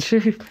all of these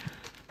true.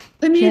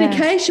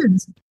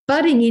 communications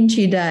butting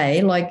into your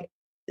day. Like,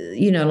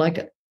 you know,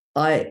 like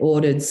I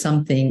ordered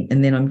something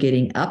and then I'm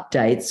getting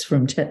updates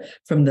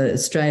from the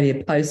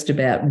Australia Post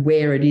about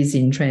where it is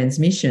in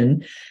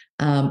transmission,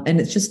 and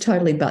it just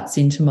totally butts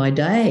into my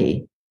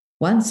day.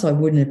 Once I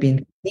wouldn't have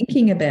been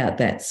thinking about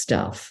that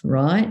stuff,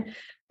 right?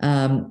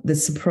 The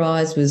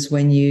surprise was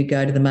when you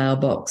go to the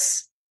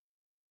mailbox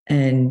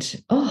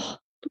and, oh,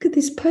 look at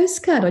this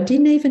postcard. I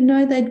didn't even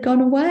know they'd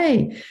gone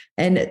away.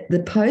 And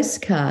the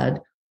postcard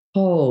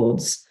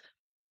holds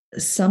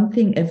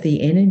something of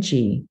the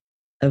energy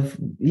of,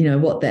 you know,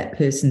 what that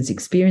person's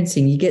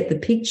experiencing. You get the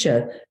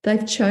picture.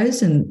 They've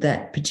chosen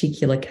that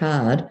particular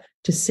card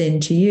to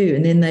send to you,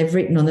 and then they've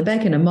written on the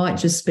back, and it might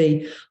just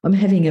be, I'm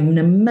having an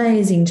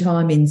amazing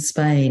time in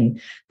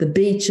Spain. The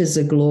beaches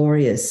are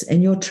glorious,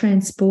 and you're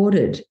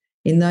transported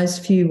in those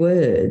few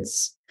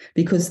words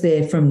because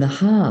they're from the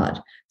heart.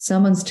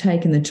 Someone's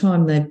taken the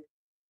time. They've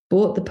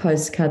bought the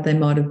postcard. They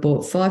might have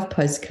bought 5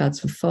 postcards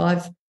for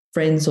 5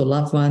 friends or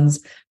loved ones,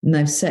 and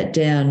they've sat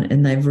down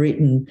and they've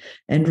written.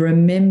 And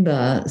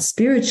remember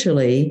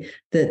spiritually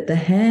that the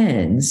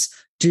hands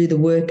do the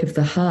work of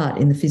the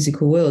heart in the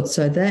physical world.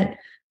 So that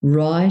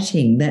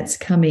writing, that's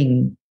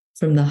coming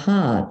from the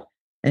heart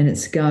and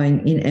it's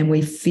going in, and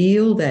we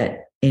feel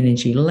that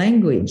energy.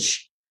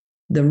 Language,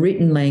 the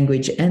written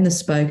language and the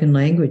spoken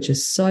language are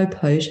so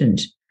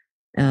potent.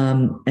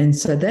 And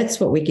so that's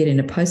what we get in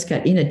a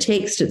postcard. In a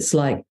text, it's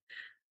like,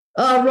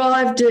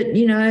 arrived at,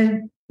 you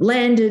know,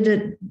 landed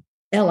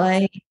at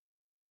LA,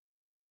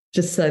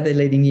 just so they're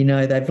letting you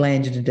know they've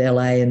landed at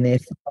LA and they're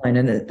fine.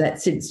 And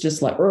that's it. It's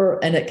just like,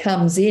 and it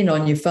comes in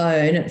on your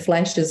phone, it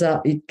flashes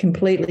up, it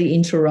completely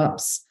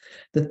interrupts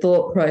the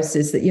thought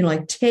process. That, you know,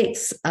 like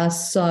texts are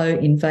so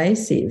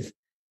invasive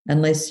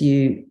unless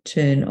you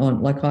turn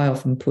on, like I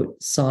often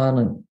put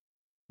silent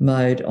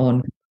mode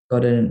on.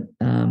 Got an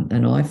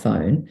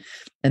iPhone,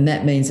 and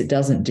that means it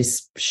doesn't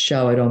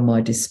show it on my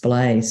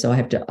display. So I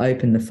have to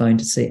open the phone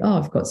to see, oh,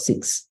 I've got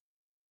 6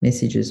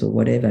 messages or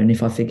whatever. And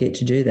if I forget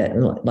to do that,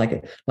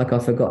 like I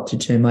forgot to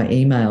turn my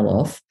email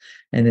off,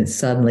 and it's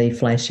suddenly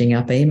flashing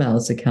up,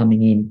 emails are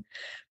coming in,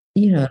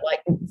 you know,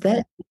 like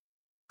that,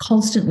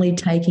 constantly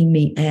taking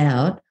me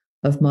out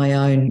of my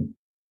own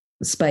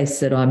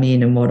space that I'm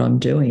in and what I'm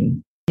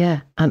doing.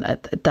 Yeah, and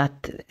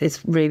that is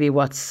really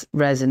what's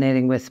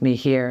resonating with me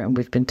here. And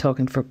we've been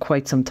talking for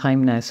quite some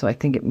time now, so I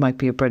think it might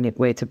be a brilliant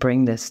way to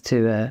bring this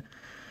to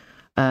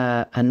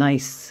a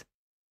nice,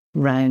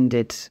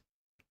 rounded,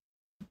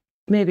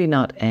 maybe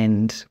not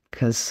end,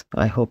 because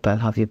I hope I'll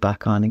have you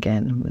back on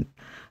again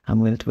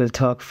and we'll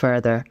talk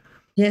further.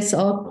 Yes,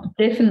 I'll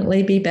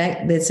definitely be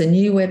back. There's a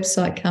new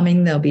website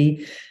coming. There'll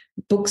be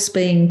books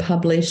being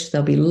published.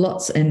 There'll be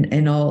lots,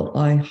 and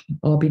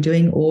I'll be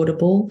doing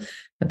Audible.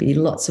 There'll be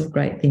lots of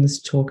great things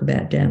to talk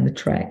about down the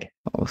track.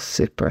 Oh,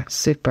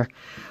 super.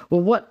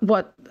 Well,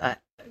 what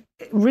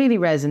really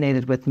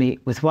resonated with me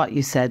with what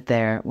you said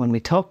there when we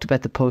talked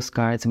about the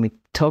postcards and we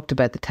talked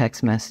about the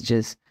text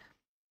messages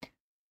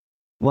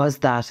was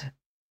that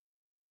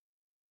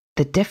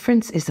the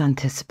difference is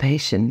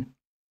anticipation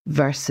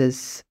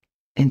versus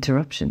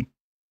interruption.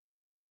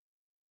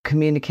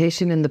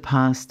 Communication in the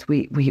past,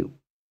 we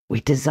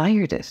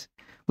desired it,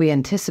 we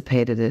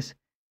anticipated it,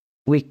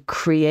 we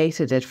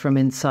created it from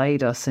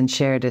inside us and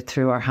shared it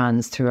through our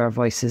hands, through our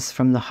voices,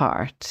 from the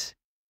heart,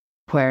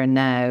 where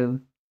now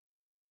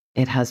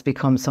it has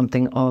become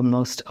something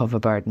almost of a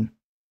burden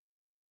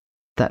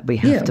that we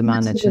have to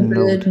manage and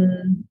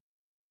load.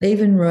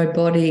 Even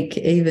robotic,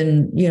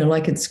 even, you know,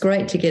 like it's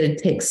great to get a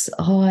text,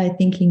 hi,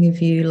 thinking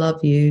of you,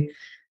 love you,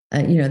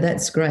 you know,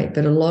 that's great.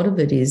 But a lot of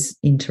it is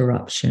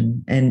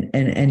interruption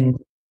and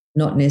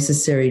not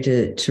necessary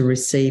to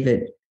receive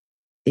it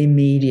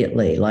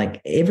immediately.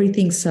 Like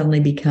everything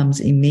suddenly becomes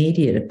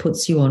immediate. It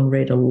puts you on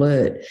red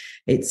alert.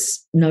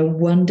 It's no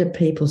wonder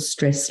people's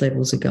stress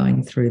levels are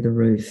going through the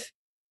roof,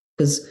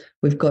 because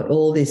we've got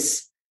all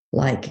this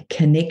like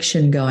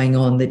connection going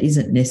on that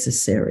isn't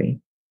necessary.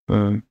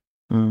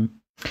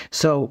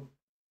 So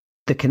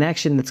the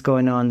connection that's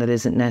going on that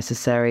isn't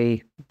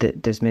necessary,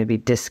 there's maybe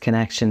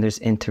disconnection, there's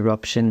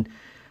interruption.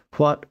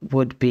 What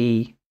would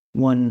be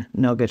one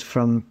nugget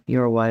from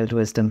your wild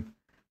wisdom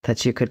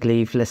that you could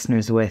leave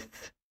listeners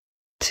with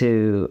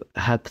to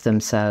help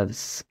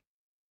themselves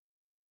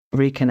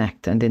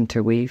reconnect and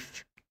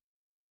interweave?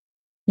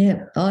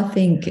 Yeah, I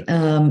think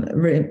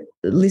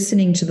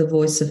listening to the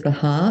voice of the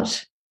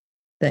heart,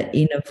 that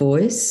inner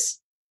voice,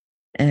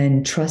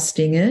 and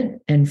trusting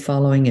it and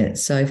following it.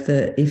 So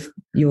if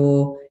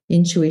your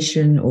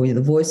intuition or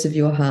the voice of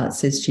your heart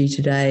says to you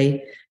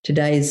today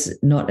is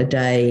not a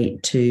day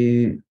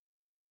to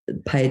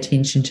pay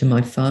attention to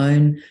my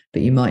phone,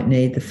 but you might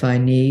need the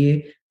phone near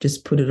you,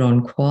 just put it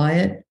on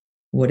quiet,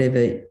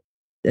 whatever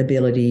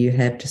ability you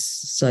have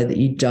so that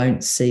you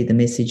don't see the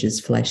messages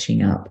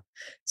flashing up,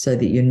 so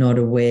that you're not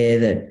aware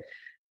that,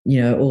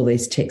 all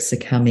these texts are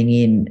coming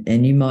in.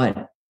 And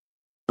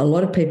a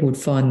lot of people would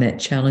find that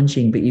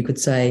challenging, but you could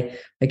say,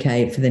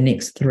 okay, for the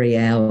next 3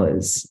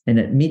 hours, and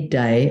at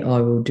midday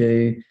I'm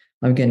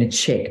going to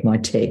check my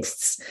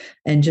texts,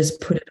 and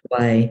just put it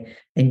away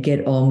and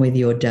get on with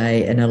your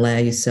day and allow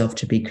yourself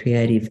to be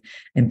creative.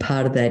 And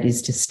part of that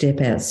is to step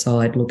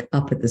outside, look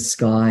up at the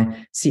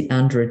sky, sit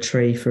under a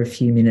tree for a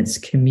few minutes,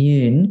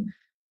 commune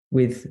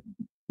with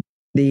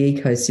the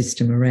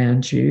ecosystem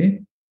around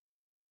you,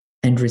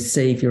 and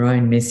receive your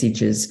own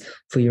messages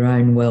for your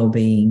own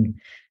well-being.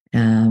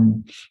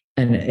 And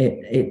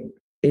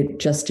it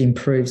just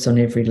improves on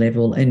every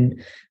level.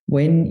 And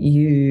when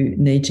you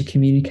need to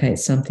communicate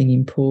something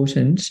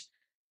important,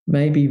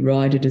 maybe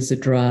write it as a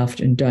draft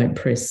and don't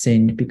press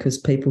send, because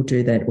people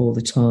do that all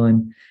the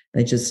time.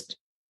 They just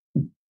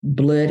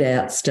blurt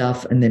out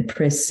stuff and then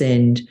press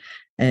send,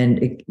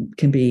 and it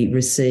can be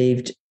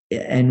received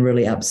and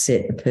really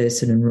upset the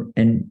person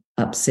and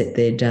upset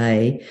their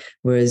day.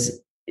 Whereas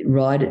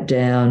write it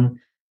down,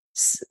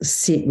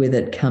 sit with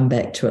it, come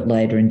back to it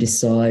later and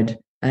decide,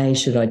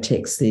 should I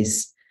text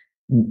this,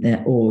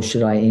 or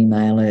should I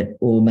email it?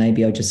 Or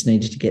maybe I just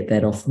needed to get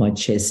that off my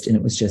chest and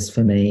it was just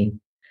for me.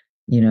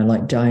 The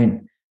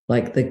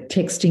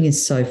texting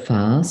is so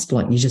fast,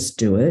 you just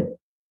do it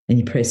and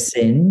you press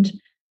send,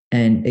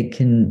 and it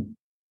can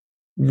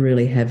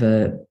really have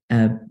a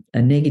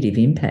negative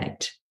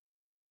impact.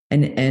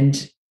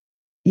 And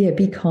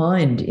be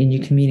kind in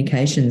your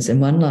communications.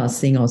 And one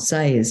last thing I'll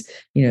say is,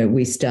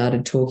 we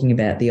started talking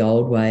about the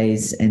old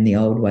ways and the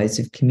old ways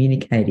of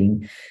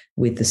communicating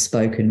with the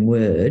spoken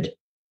word.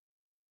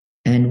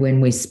 And when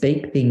we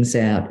speak things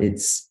out,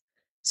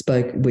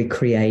 we're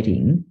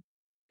creating.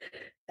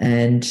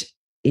 And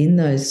in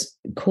those,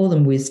 call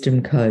them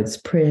wisdom codes,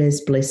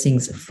 prayers,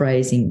 blessings,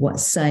 phrasing,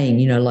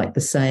 like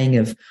the saying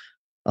of,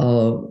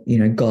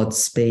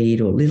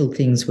 Godspeed, or little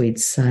things we'd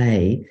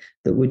say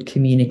that would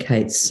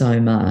communicate so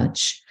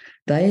much.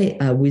 They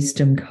are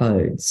wisdom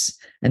codes,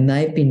 and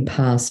they've been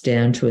passed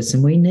down to us.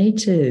 And we need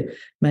to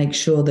make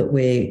sure that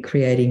we're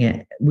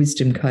creating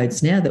wisdom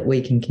codes now that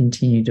we can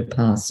continue to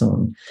pass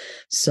on.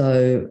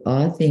 So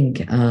I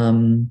think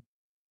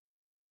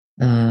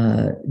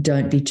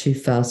don't be too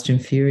fast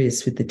and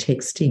furious with the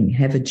texting.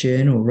 Have a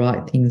journal,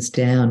 write things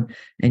down,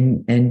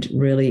 and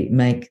really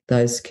make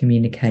those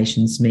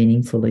communications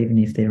meaningful, even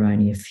if they're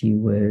only a few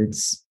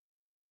words.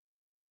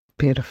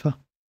 Beautiful.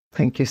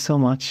 Thank you so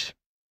much.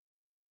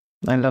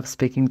 I love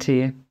speaking to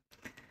you.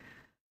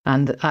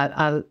 And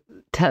I'll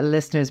tell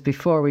listeners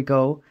before we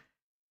go,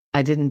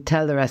 I didn't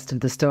tell the rest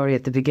of the story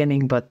at the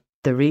beginning, but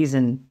the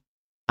reason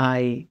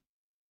I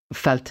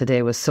felt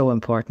today was so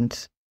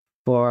important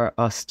for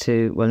us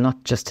to, well,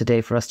 not just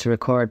today for us to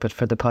record, but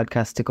for the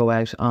podcast to go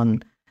out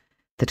on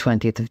the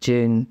 20th of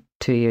June,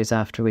 2 years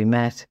after we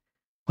met,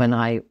 when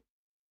I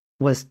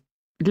was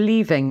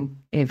leaving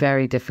a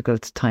very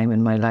difficult time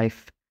in my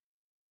life.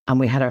 And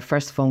we had our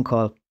first phone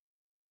call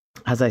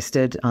as I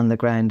stood on the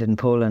ground in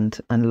Poland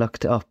and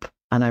looked up.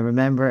 And I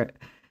remember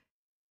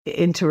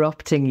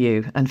interrupting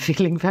you and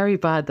feeling very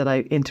bad that I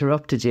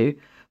interrupted you,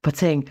 but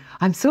saying,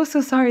 I'm so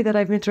sorry that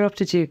I've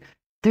interrupted you.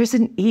 There's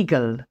an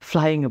eagle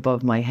flying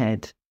above my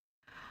head,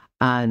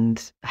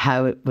 and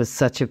how it was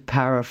such a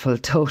powerful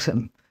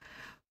totem.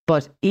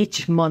 But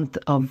each month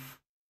of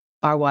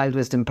our Wild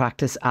Wisdom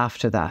practice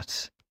after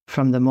that,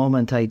 from the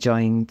moment I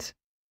joined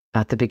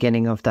at the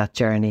beginning of that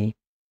journey,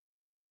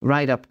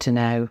 right up to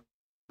now,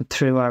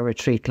 through our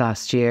retreat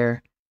last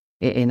year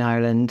in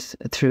Ireland,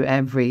 through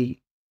every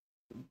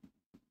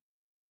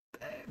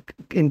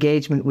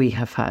engagement we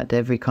have had,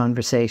 every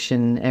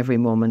conversation, every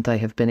moment I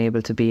have been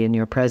able to be in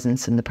your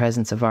presence, in the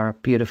presence of our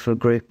beautiful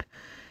group,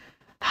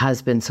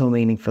 has been so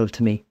meaningful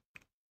to me.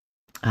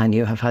 And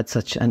you have had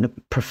such a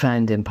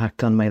profound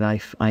impact on my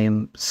life. I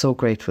am so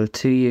grateful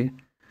to you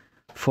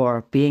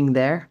for being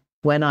there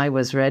when I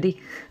was ready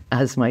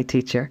as my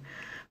teacher,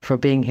 for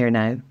being here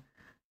now,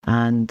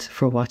 and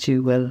for what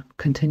you will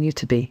continue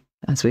to be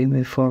as we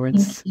move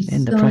forwards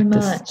in the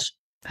practice. Much.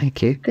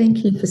 Thank you.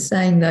 Thank you for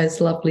saying those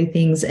lovely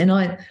things. And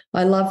I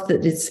love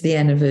that it's the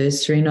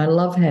anniversary, and I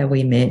love how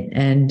we met.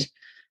 And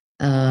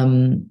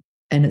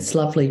it's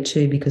lovely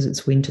too because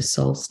it's winter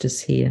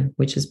solstice here,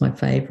 which is my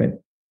favourite.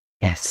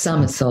 Yes.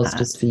 Summer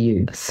solstice for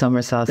you.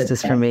 Summer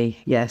solstice for me,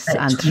 yes.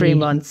 And 3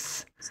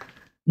 months.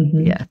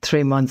 Mm-hmm. Yeah,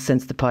 3 months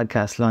since the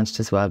podcast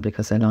launched as well,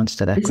 because I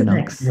launched at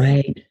Equinox. Isn't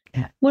that great?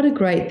 Yeah. What a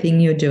great thing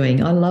you're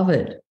doing. I love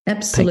it.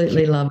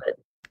 Absolutely love it.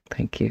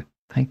 Thank you.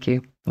 Thank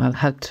you. Well,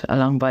 helped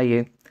along by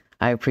you.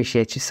 I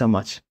appreciate you so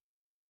much.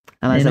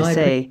 And as I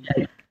say,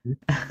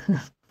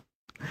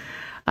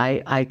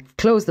 I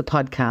close the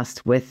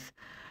podcast with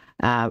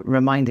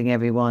reminding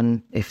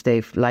everyone, if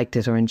they've liked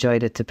it or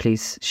enjoyed it, to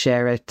please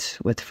share it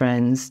with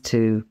friends,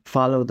 to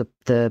follow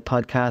the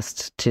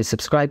podcast, to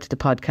subscribe to the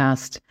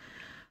podcast.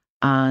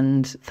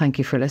 And thank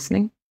you for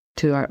listening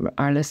to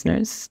our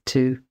listeners,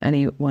 to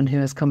anyone who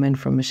has come in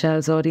from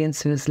Michelle's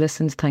audience who has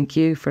listened. Thank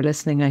you for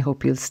listening. I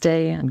hope you'll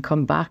stay and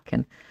come back.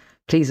 And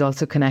please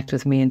also connect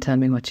with me and tell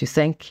me what you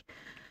think.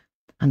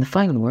 And the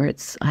final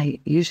words I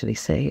usually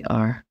say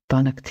are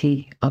Banach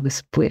Tí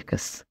agus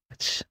buíochas,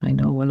 which I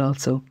know will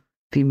also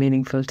be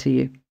meaningful to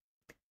you.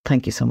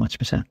 Thank you so much,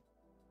 Michelle.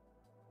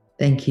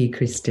 Thank you,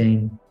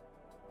 Christine.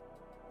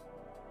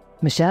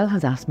 Michelle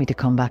has asked me to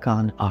come back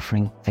on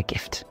offering a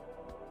gift.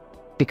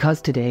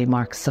 Because today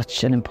marks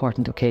such an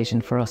important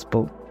occasion for us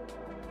both.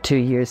 2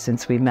 years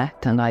since we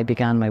met and I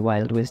began my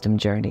wild wisdom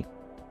journey.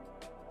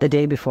 The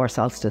day before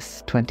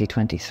solstice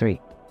 2023.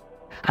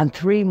 And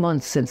 3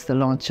 months since the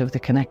launch of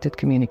the Connected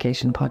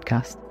Communication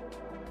podcast.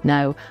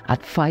 Now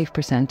at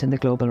 5% in the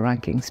global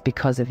rankings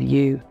because of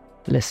you,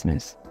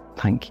 listeners.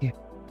 Thank you.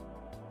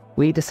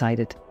 We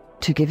decided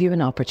to give you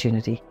an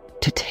opportunity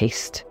to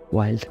taste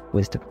wild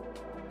wisdom.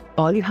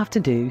 All you have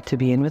to do to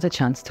be in with a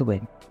chance to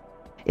win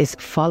is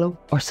follow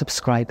or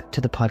subscribe to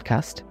the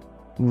podcast,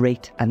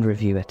 rate and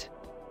review it.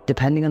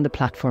 Depending on the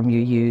platform you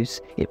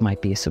use, it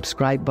might be a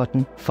subscribe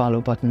button,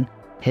 follow button,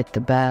 hit the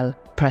bell,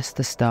 press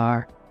the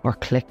star, or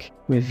click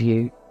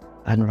review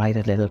and write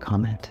a little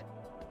comment.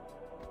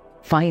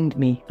 Find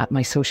me at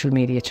my social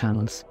media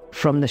channels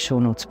from the show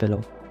notes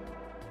below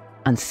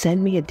and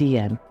send me a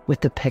DM with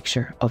the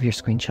picture of your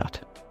screenshot,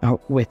 or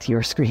with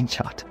your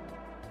screenshot.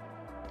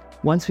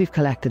 Once we've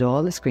collected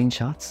all the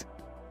screenshots,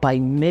 by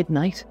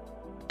midnight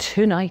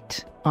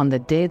tonight, on the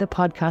day the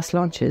podcast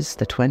launches,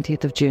 the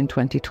 20th of June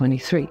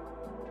 2023,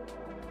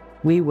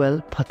 we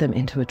will put them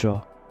into a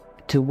draw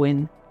to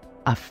win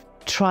a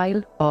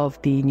trial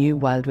of the new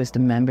Wild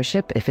Wisdom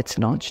membership if it's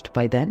launched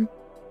by then.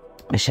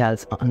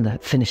 Michelle's on the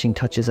finishing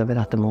touches of it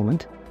at the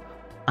moment.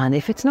 And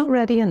if it's not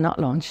ready and not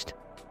launched,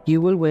 you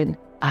will win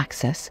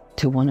access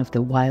to one of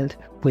the Wild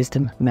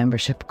Wisdom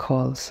membership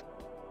calls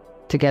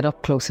to get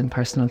up close and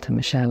personal to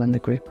Michelle and the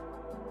group.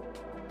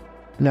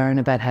 Learn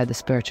about how the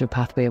spiritual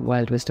pathway of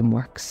Wild Wisdom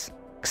works.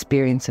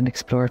 Experience and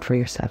explore it for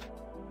yourself.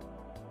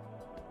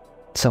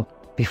 So,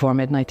 before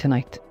midnight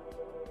tonight,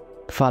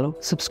 follow,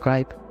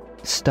 subscribe,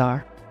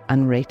 star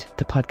and rate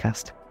the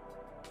podcast.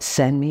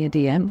 Send me a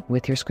DM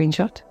with your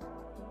screenshot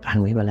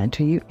and we will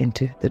enter you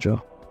into the draw.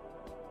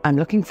 I'm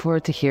looking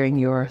forward to hearing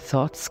your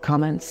thoughts,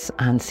 comments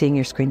and seeing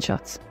your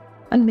screenshots,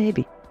 and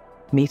maybe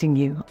meeting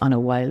you on a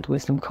Wild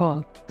Wisdom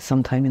call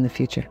sometime in the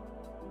future.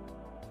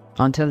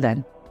 Until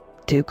then,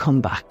 do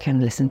come back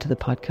and listen to the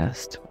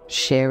podcast.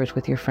 Share it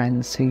with your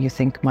friends who you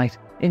think might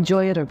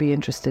enjoy it or be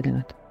interested in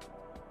it.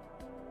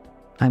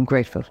 I'm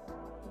grateful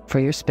for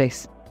your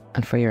space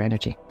and for your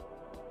energy.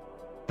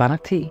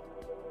 Banach Tí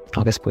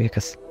agus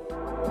buíochas.